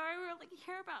 you know, I really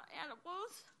care about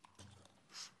animals.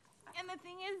 And the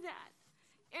thing is that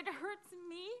it hurts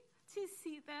me to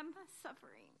see them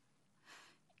suffering.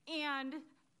 And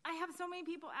I have so many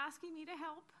people asking me to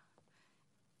help,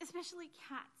 especially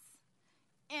cats.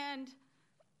 And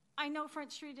I know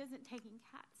Front Street isn't taking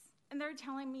cats. And they're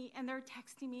telling me, and they're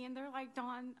texting me, and they're like,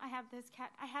 Dawn, I have this cat.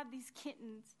 I have these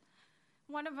kittens.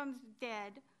 One of them's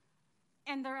dead.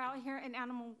 And they're out here, and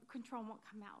animal control won't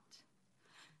come out.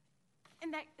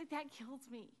 And that kills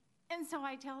me. And so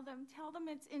I tell them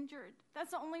it's injured. That's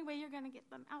the only way you're going to get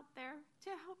them out there to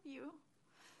help you.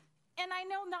 And I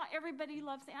know not everybody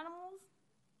loves animals.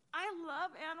 I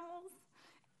love animals,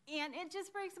 and it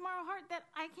just breaks my heart that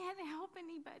I can't help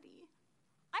anybody.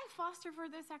 I foster for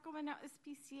the Sacramento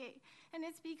SPCA, and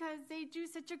it's because they do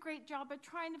such a great job of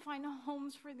trying to find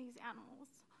homes for these animals.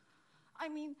 I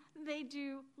mean, they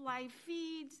do live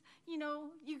feeds. You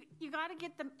know, you got to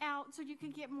get them out so you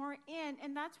can get more in,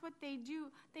 and that's what they do.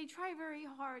 They try very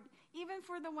hard, even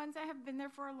for the ones that have been there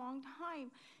for a long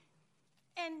time.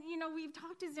 And, you know, we've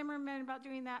talked to Zimmerman about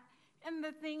doing that, and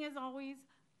the thing is always,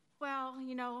 well,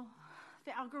 you know,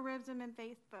 the algorithm and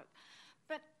Facebook.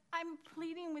 But I'm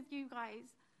pleading with you guys.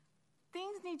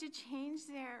 Things need to change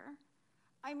there.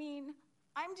 I mean,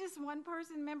 I'm just one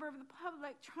person, member of the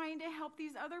public, trying to help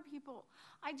these other people.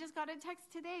 I just got a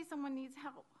text today, someone needs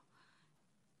help.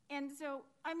 And so,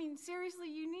 I mean, seriously,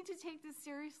 you need to take this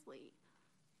seriously.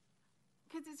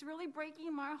 Because it's really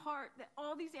breaking my heart that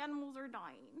all these animals are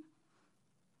dying.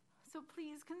 So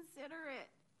please consider it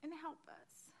and help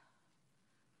us.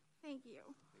 Thank you.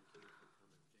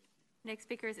 Next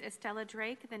speaker is Estella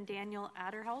Drake, then Daniel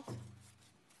Adderholt.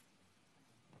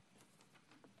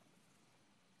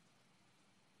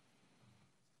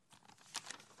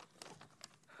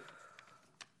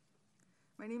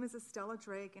 My name is Estella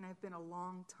Drake, and I've been a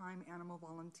long-time animal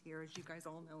volunteer, as you guys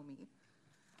all know me.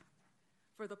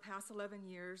 For the past 11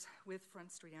 years with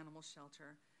Front Street Animal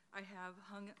Shelter, I have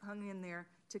hung in there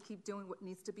to keep doing what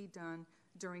needs to be done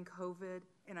during COVID,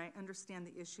 and I understand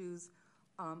the issues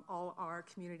all our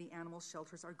community animal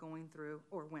shelters are going through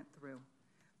or went through.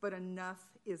 But enough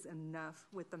is enough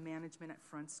with the management at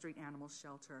Front Street Animal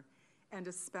Shelter, and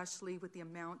especially with the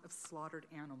amount of slaughtered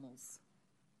animals.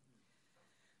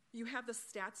 You have the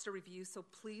stats to review, so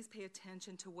please pay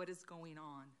attention to what is going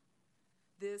on.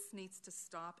 This needs to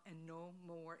stop and no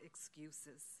more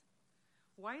excuses.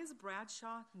 Why is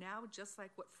Bradshaw now just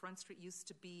like what Front Street used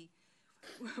to be,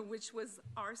 which was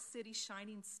our city's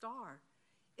shining star?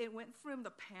 It went from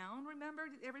the pound, remember?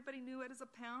 Everybody knew it as a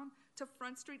pound, to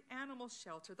Front Street Animal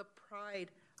Shelter, the pride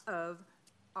of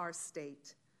our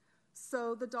state.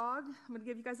 So the dog, I'm going to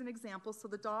give you guys an example. So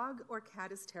the dog or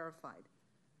cat is terrified.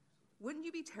 Wouldn't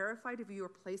you be terrified if you were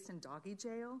placed in doggy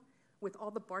jail with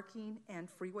all the barking and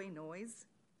freeway noise?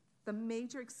 The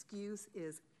major excuse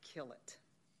is kill it.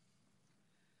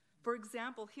 For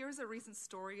example, here's a recent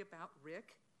story about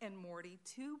Rick and Morty,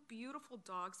 two beautiful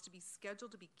dogs to be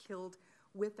scheduled to be killed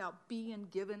without being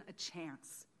given a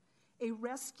chance. A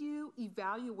rescue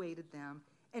evaluated them,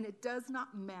 and it does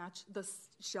not match the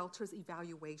shelter's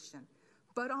evaluation,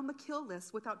 but on the kill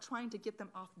list without trying to get them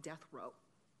off death row.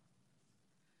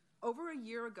 Over a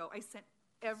year ago, I sent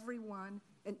everyone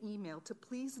an email to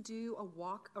please do a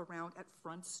walk around at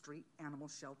Front Street Animal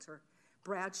Shelter,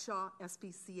 Bradshaw,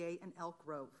 SPCA, and Elk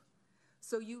Grove,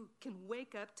 so you can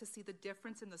wake up to see the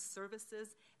difference in the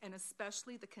services and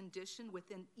especially the condition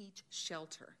within each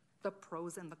shelter, the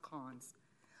pros and the cons.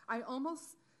 I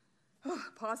almost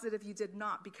positive you did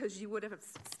not, because you would have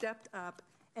stepped up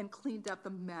and cleaned up the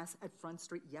mess at Front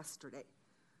Street yesterday.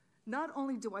 Not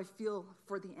only do I feel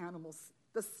for the animals,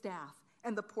 the staff,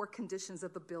 and the poor conditions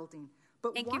of the building,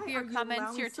 but Thank why you for your are you comments.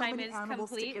 allowing Your so time many is animals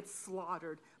complete. to get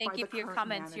slaughtered Thank by you the for your current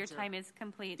comments. manager? Your time is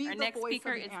complete. Be Our the next voice of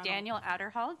speaker the is animal. Daniel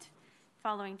Adderholt.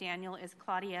 Following Daniel is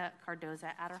Claudia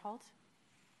Cardoza Adderholt.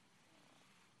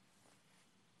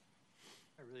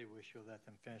 I really wish you'll let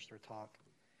them finish their talk.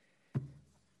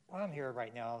 Well, I'm here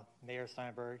right now, Mayor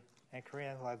Steinberg and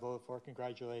Karina, who I voted for.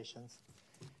 Congratulations.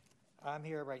 I'm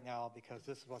here right now because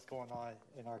this is what's going on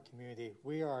in our community.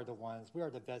 We are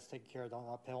the vets taking care of the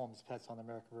homeless pets on the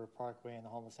American River Parkway and the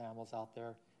homeless animals out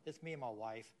there. It's me and my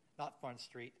wife, not Front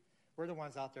Street. We're the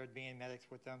ones out there being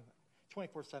medics with them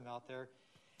 24/7 out there.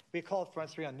 We called Front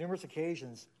Street on numerous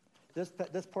occasions. This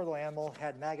poor little animal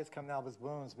had maggots coming out of his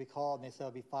wounds. We called and they said it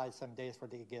would be 5-7 days for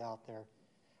it to get out there.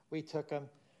 We took him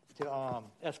to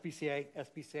SPCA.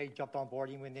 SPCA jumped on board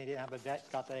even when they didn't have a vet,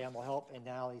 got the animal help, and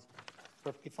now he's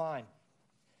perfectly fine.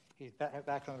 He's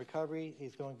back on recovery.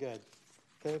 He's doing good.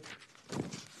 Okay.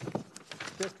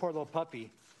 This poor little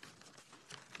puppy,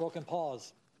 broken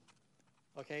paws.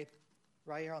 Okay,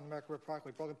 right here on the American River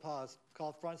Parkway, broken paws.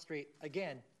 Called Front Street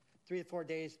again. 3 to 4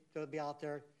 days they'll be out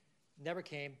there. Never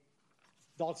came.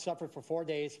 Dog suffered for 4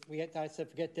 days. I said,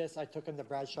 forget this. I took him to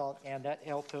Bradshaw, and that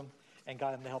helped him and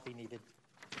got him the help he needed.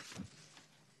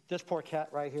 This poor cat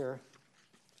right here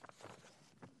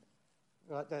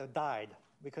died.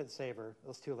 We couldn't save her. It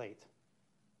was too late.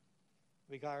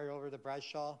 We got her over to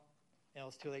Bradshaw, and it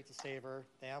was too late to save her.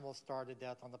 The animal starved to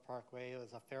death on the parkway. It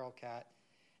was a feral cat.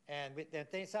 And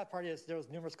the sad part is there was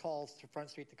numerous calls to Front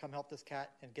Street to come help this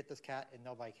cat and get this cat, and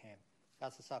nobody came.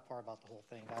 That's the sad part about the whole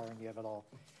thing, the irony of it all.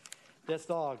 This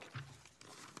dog,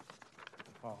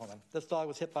 hold on. This dog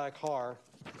was hit by a car.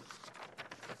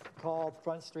 Called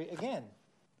Front Street again.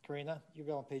 Karina, you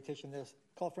go and pay attention to this.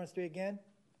 Call Front Street again.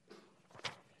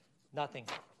 Nothing.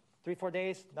 3-4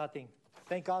 days, nothing.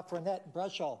 Thank God for Annette and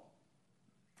Bradshaw.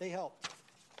 They helped.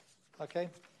 Okay?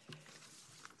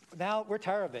 Now we're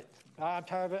tired of it. I'm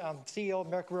tired of it. I'm CEO of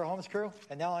American River Homeless Crew,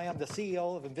 and now I am the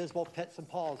CEO of Invisible Pets and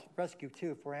Paws Rescue,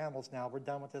 too, for animals now. We're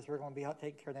done with this. We're going to be out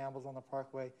taking care of the animals on the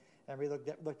parkway, and we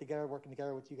look together, working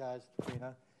together with you guys,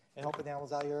 Karina, and helping the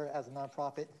animals out here as a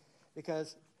nonprofit,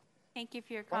 because Thank you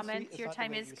for your comments. Your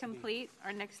time is complete.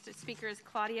 Our next speaker is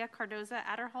Claudia Cardoza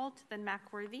Adderholt, then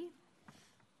Mac Worthy.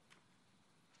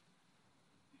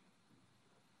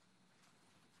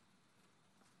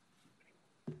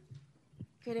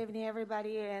 Good evening,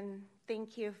 everybody, and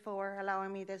thank you for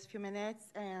allowing me this few minutes,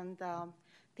 and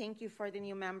thank you for the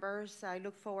new members. I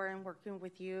look forward to working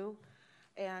with you,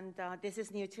 and this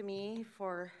is new to me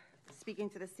for speaking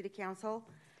to the City Council.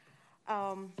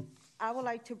 I would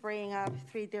like to bring up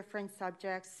 3 different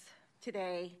subjects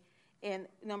today. And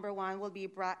number 1 will be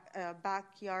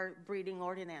backyard breeding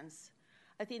ordinance.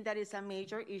 I think that is a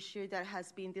major issue that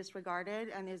has been disregarded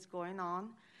and is going on.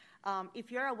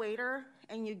 If you're a waiter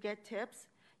and you get tips,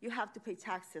 you have to pay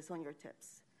taxes on your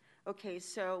tips. Okay,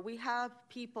 so we have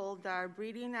people that are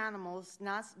breeding animals,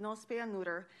 no spay and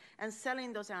neuter, and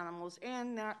selling those animals,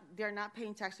 and they're not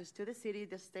paying taxes to the city,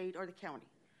 the state, or the county.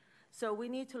 So we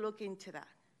need to look into that.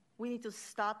 We need to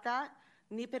stop that,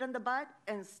 nip it in the bud,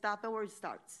 and stop it where it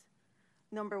starts.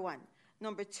 Number 1.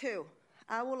 Number 2,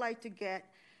 I would like to get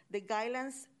the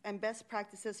guidelines and best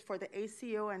practices for the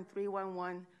ACO and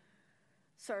 311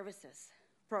 services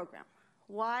program.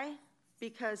 Why?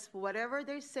 Because whatever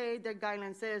they say their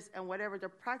guidelines is and whatever their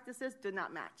practices do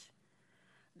not match.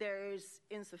 There is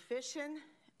insufficient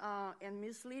and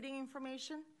misleading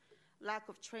information, lack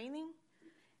of training,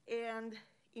 and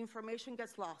information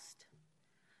gets lost.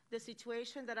 The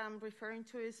situation that I'm referring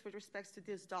to is with respect to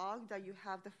this dog that you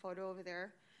have the photo over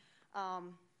there,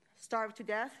 starved to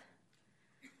death.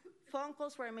 Phone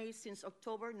calls were made since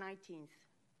October 19th.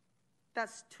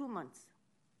 That's 2 months.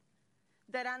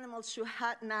 That animal should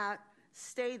have not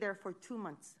stayed there for 2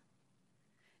 months.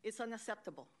 It's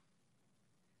unacceptable.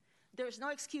 There's no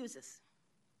excuses.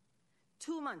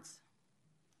 2 months.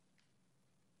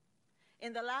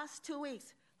 In the last 2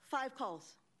 weeks, 5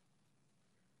 calls.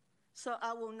 So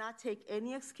I will not take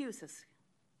any excuses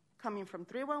coming from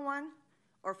 311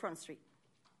 or Front Street.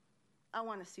 I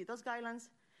want to see those guidelines.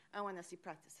 I want to see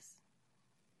practices.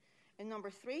 And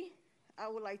number 3, I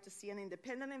would like to see an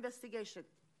independent investigation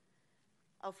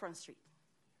of Front Street.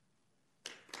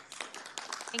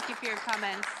 Thank you for your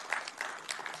comments.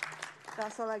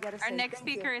 That's all I got to say. Our next Thank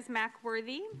speaker you. is Mac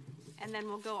Worthy, and then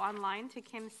we'll go online to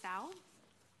Kim Sao.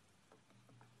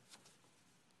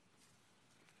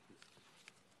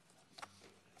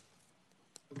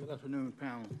 Good afternoon,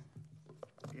 panel.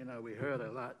 You know, we heard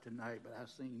a lot tonight, but I've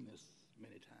seen this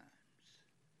many times.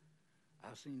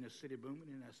 I've seen the city booming,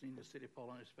 and I've seen the city fall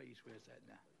on its face where it's at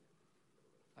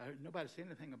now. I heard nobody say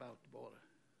anything about the border.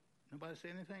 Nobody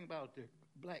said anything about the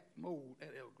black mold at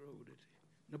Elk Grove.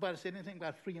 Nobody said anything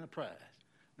about free enterprise.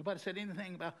 Nobody said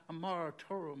anything about a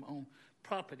moratorium on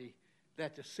property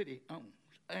that the city owns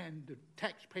and the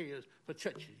taxpayers for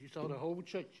churches. You saw the whole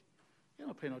church. You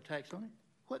don't pay no tax on it.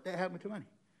 What the happened to money?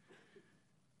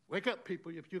 Wake up,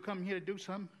 people. If you come here to do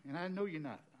something, and I know you're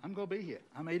not, I'm going to be here.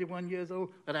 I'm 81 years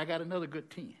old, but I got another good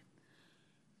 10.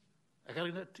 I got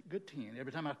another good 10.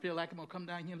 Every time I feel like I'm going to come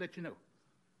down here and let you know.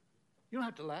 You don't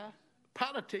have to lie.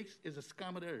 Politics is a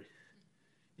scum of the earth.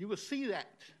 You will see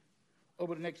that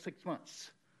over the next 6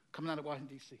 months coming out of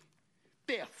Washington, D.C.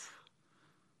 Theft,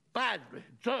 battery,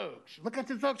 drugs. Look at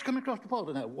the drugs coming across the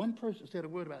border. Not one person said a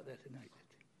word about that tonight.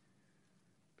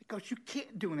 Because you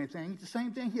can't do anything. It's the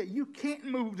same thing here. You can't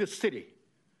move the city.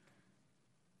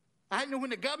 I know when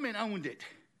the government owned it.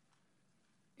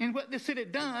 And what the city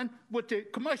done with the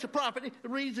commercial property, the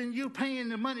reason you're paying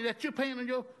the money that you're paying on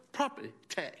your property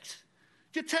tax.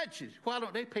 Your churches, why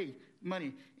don't they pay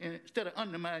money instead of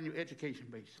undermining your education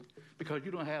base? Because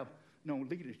you don't have no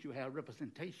leaders, you have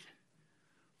representation.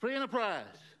 Free enterprise.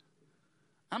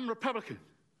 I'm a Republican.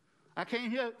 I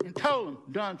came here and told them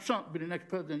Donald Trump will be the next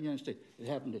president of the United States. It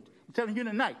happened. I'm telling you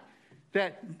tonight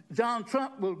that Donald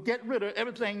Trump will get rid of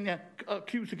everything that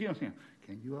accused against him.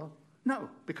 Can you all? No,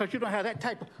 because you don't have that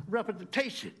type of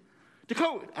representation. The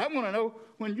code. I want to know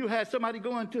when you had somebody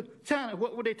going to China,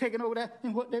 what were they taking over there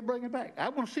and what they bringing back? I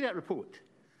want to see that report.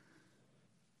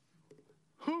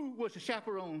 Who was the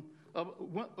chaperone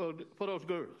for those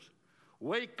girls?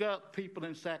 Wake up, people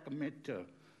in Sacramento.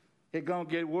 It's going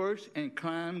to get worse, and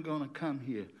crime going to come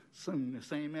here soon, the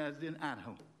same as in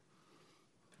Idaho.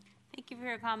 Thank you for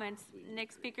your comments.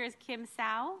 Next speaker is Kim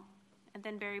Sao, and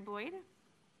then Barry Boyd.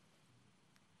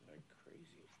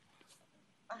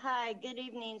 Hi, good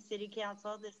evening, City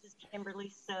Council. This is Kimberly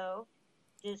So,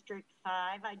 District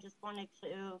 5. I just wanted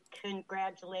to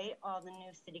congratulate all the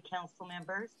new City Council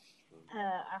members.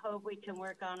 I hope we can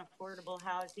work on affordable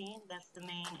housing. That's the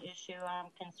main issue I'm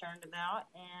concerned about.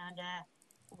 And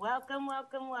welcome,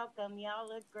 welcome, welcome. Y'all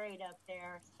look great up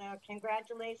there. So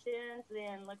congratulations,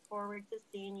 and look forward to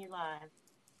seeing you live.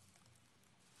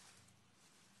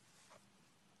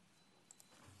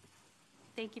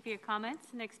 Thank you for your comments.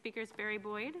 Next speaker is Barry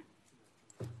Boyd.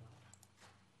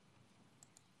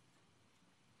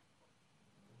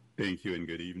 Thank you and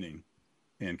good evening.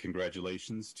 And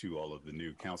congratulations to all of the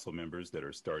new council members that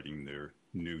are starting their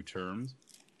new term.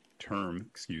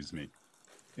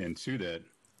 And to that,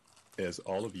 as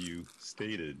all of you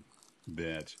stated,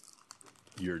 that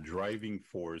your driving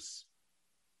force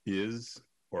is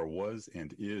or was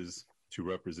and is to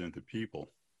represent the people.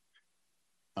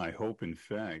 I hope, in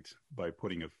fact, by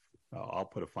putting I'll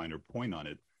put a finer point on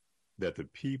it, that the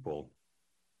people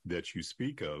that you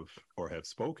speak of or have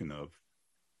spoken of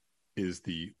is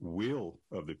the will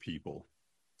of the people,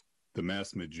 the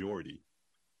mass majority,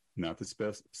 not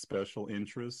the special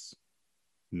interests,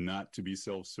 not to be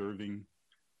self-serving,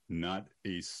 not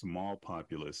a small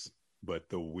populace, but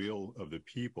the will of the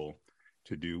people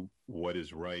to do what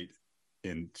is right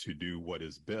and to do what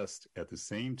is best at the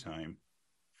same time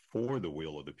for the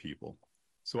will of the people.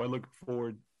 So I look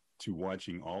forward to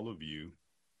watching all of you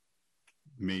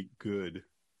make good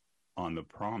on the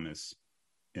promise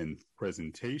and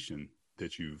presentation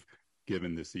that you've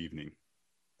given this evening.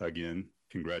 Again,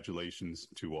 congratulations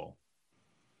to all.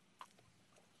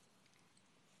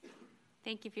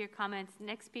 Thank you for your comments.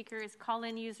 Next speaker is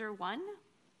call-in user 1.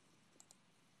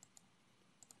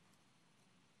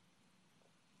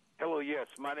 Hello, yes.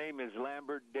 My name is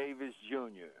Lambert Davis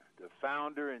Jr., the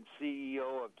founder and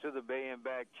CEO of To the Bay and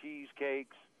Back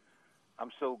Cheesecakes.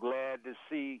 I'm so glad to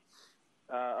see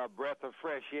a breath of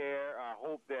fresh air. I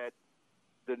hope that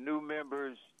the new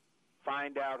members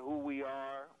find out who we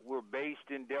are. We're based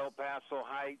in Del Paso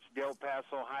Heights. Del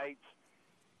Paso Heights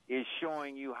is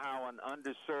showing you how an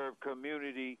underserved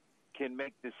community can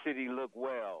make the city look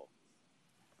well.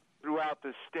 Throughout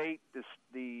the state,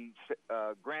 the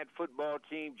Grant football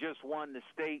team just won the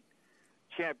state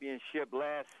championship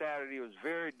last Saturday. It was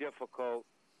very difficult,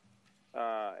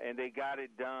 and they got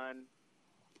it done.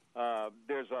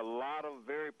 There's a lot of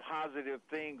very positive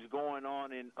things going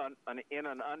on in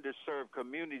an underserved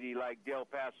community like Del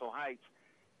Paso Heights.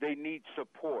 They need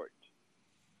support.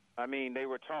 I mean, they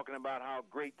were talking about how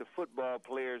great the football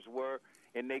players were,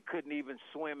 and they couldn't even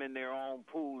swim in their own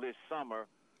pool this summer,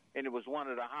 and it was one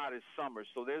of the hottest summers.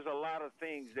 So there's a lot of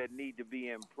things that need to be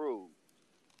improved.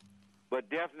 But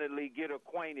definitely get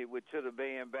acquainted with To the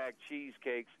Bay and Back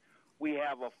Cheesecakes. We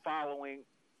have a following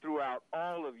throughout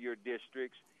all of your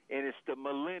districts, and it's the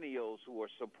millennials who are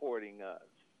supporting us.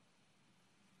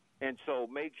 And so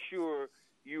make sure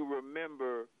you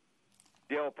remember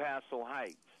Del Paso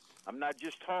Heights. I'm not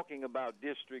just talking about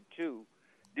District 2.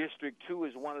 District 2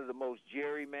 is one of the most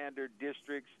gerrymandered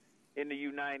districts in the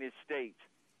United States.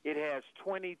 It has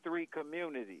 23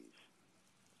 communities.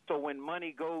 So when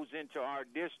money goes into our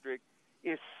district,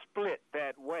 it's split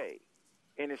that way.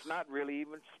 And it's not really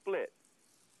even split.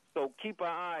 So keep an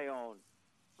eye on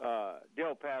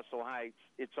Del Paso Heights.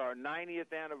 It's our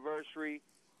 90th anniversary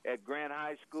at Grant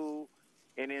High School.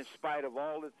 And in spite of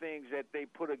all the things that they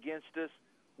put against us,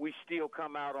 we still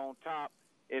come out on top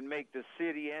and make the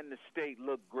city and the state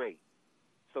look great.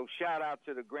 So shout out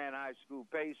to the Grant High School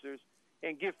Pacers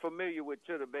and get familiar with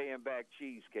To the Bay and Back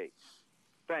Cheesecakes.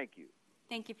 Thank you.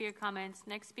 Thank you for your comments.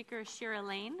 Next speaker is Shira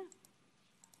Lane.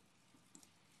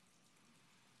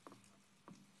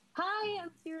 Hi,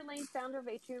 I'm Shira Lane, founder of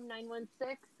Atrium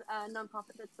 916, a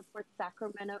nonprofit that supports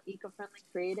Sacramento eco-friendly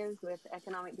creatives with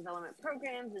economic development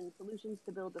programs and solutions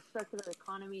to build a circular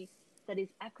economy that is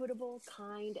equitable,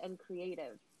 kind, and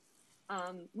creative.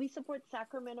 We support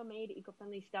Sacramento-made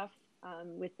eco-friendly stuff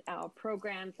with our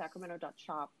program,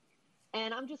 Sacramento.shop.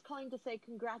 And I'm just calling to say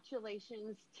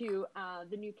congratulations to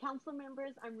the new council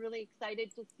members. I'm really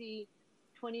excited to see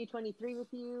 2023 with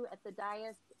you at the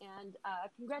dais. And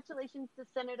congratulations to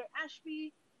Senator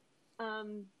Ashby.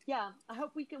 I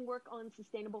hope we can work on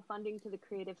sustainable funding to the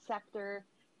creative sector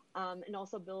and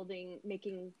also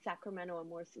making Sacramento a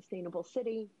more sustainable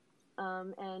city.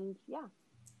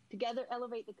 Together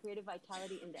elevate the Creative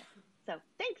Vitality Index. So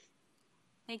thanks.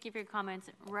 Thank you for your comments.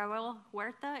 Raul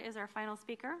Huerta is our final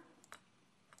speaker.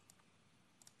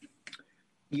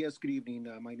 Yes, good evening.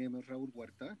 My name is Raul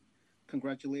Huerta.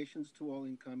 Congratulations to all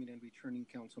incoming and returning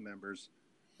council members.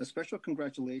 A special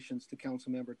congratulations to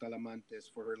Councilmember Talamantes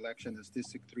for her election as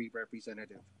District 3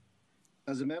 representative.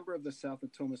 As a member of the South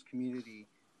Natomas community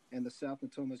and the South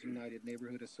Natomas United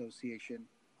Neighborhood Association,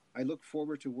 I look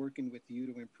forward to working with you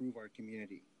to improve our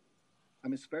community.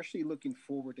 I'm especially looking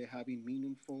forward to having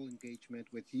meaningful engagement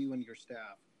with you and your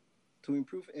staff to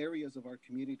improve areas of our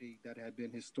community that have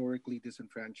been historically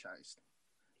disenfranchised.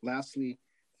 Lastly,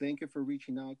 thank you for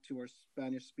reaching out to our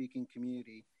Spanish-speaking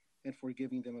community and for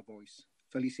giving them a voice.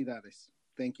 Felicidades.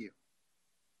 Thank you.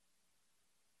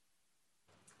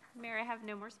 Mayor, I have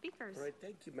no more speakers. All right,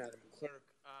 thank you, Madam Clerk.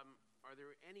 Are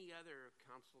there any other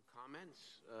council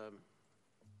comments,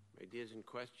 ideas and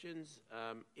questions?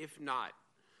 If not,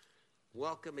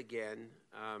 welcome again.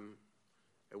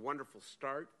 A wonderful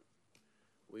start.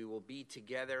 We will be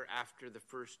together after the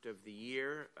first of the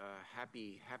year.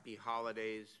 Happy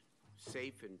holidays,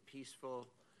 safe and peaceful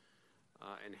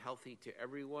and healthy to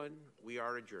everyone. We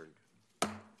are adjourned.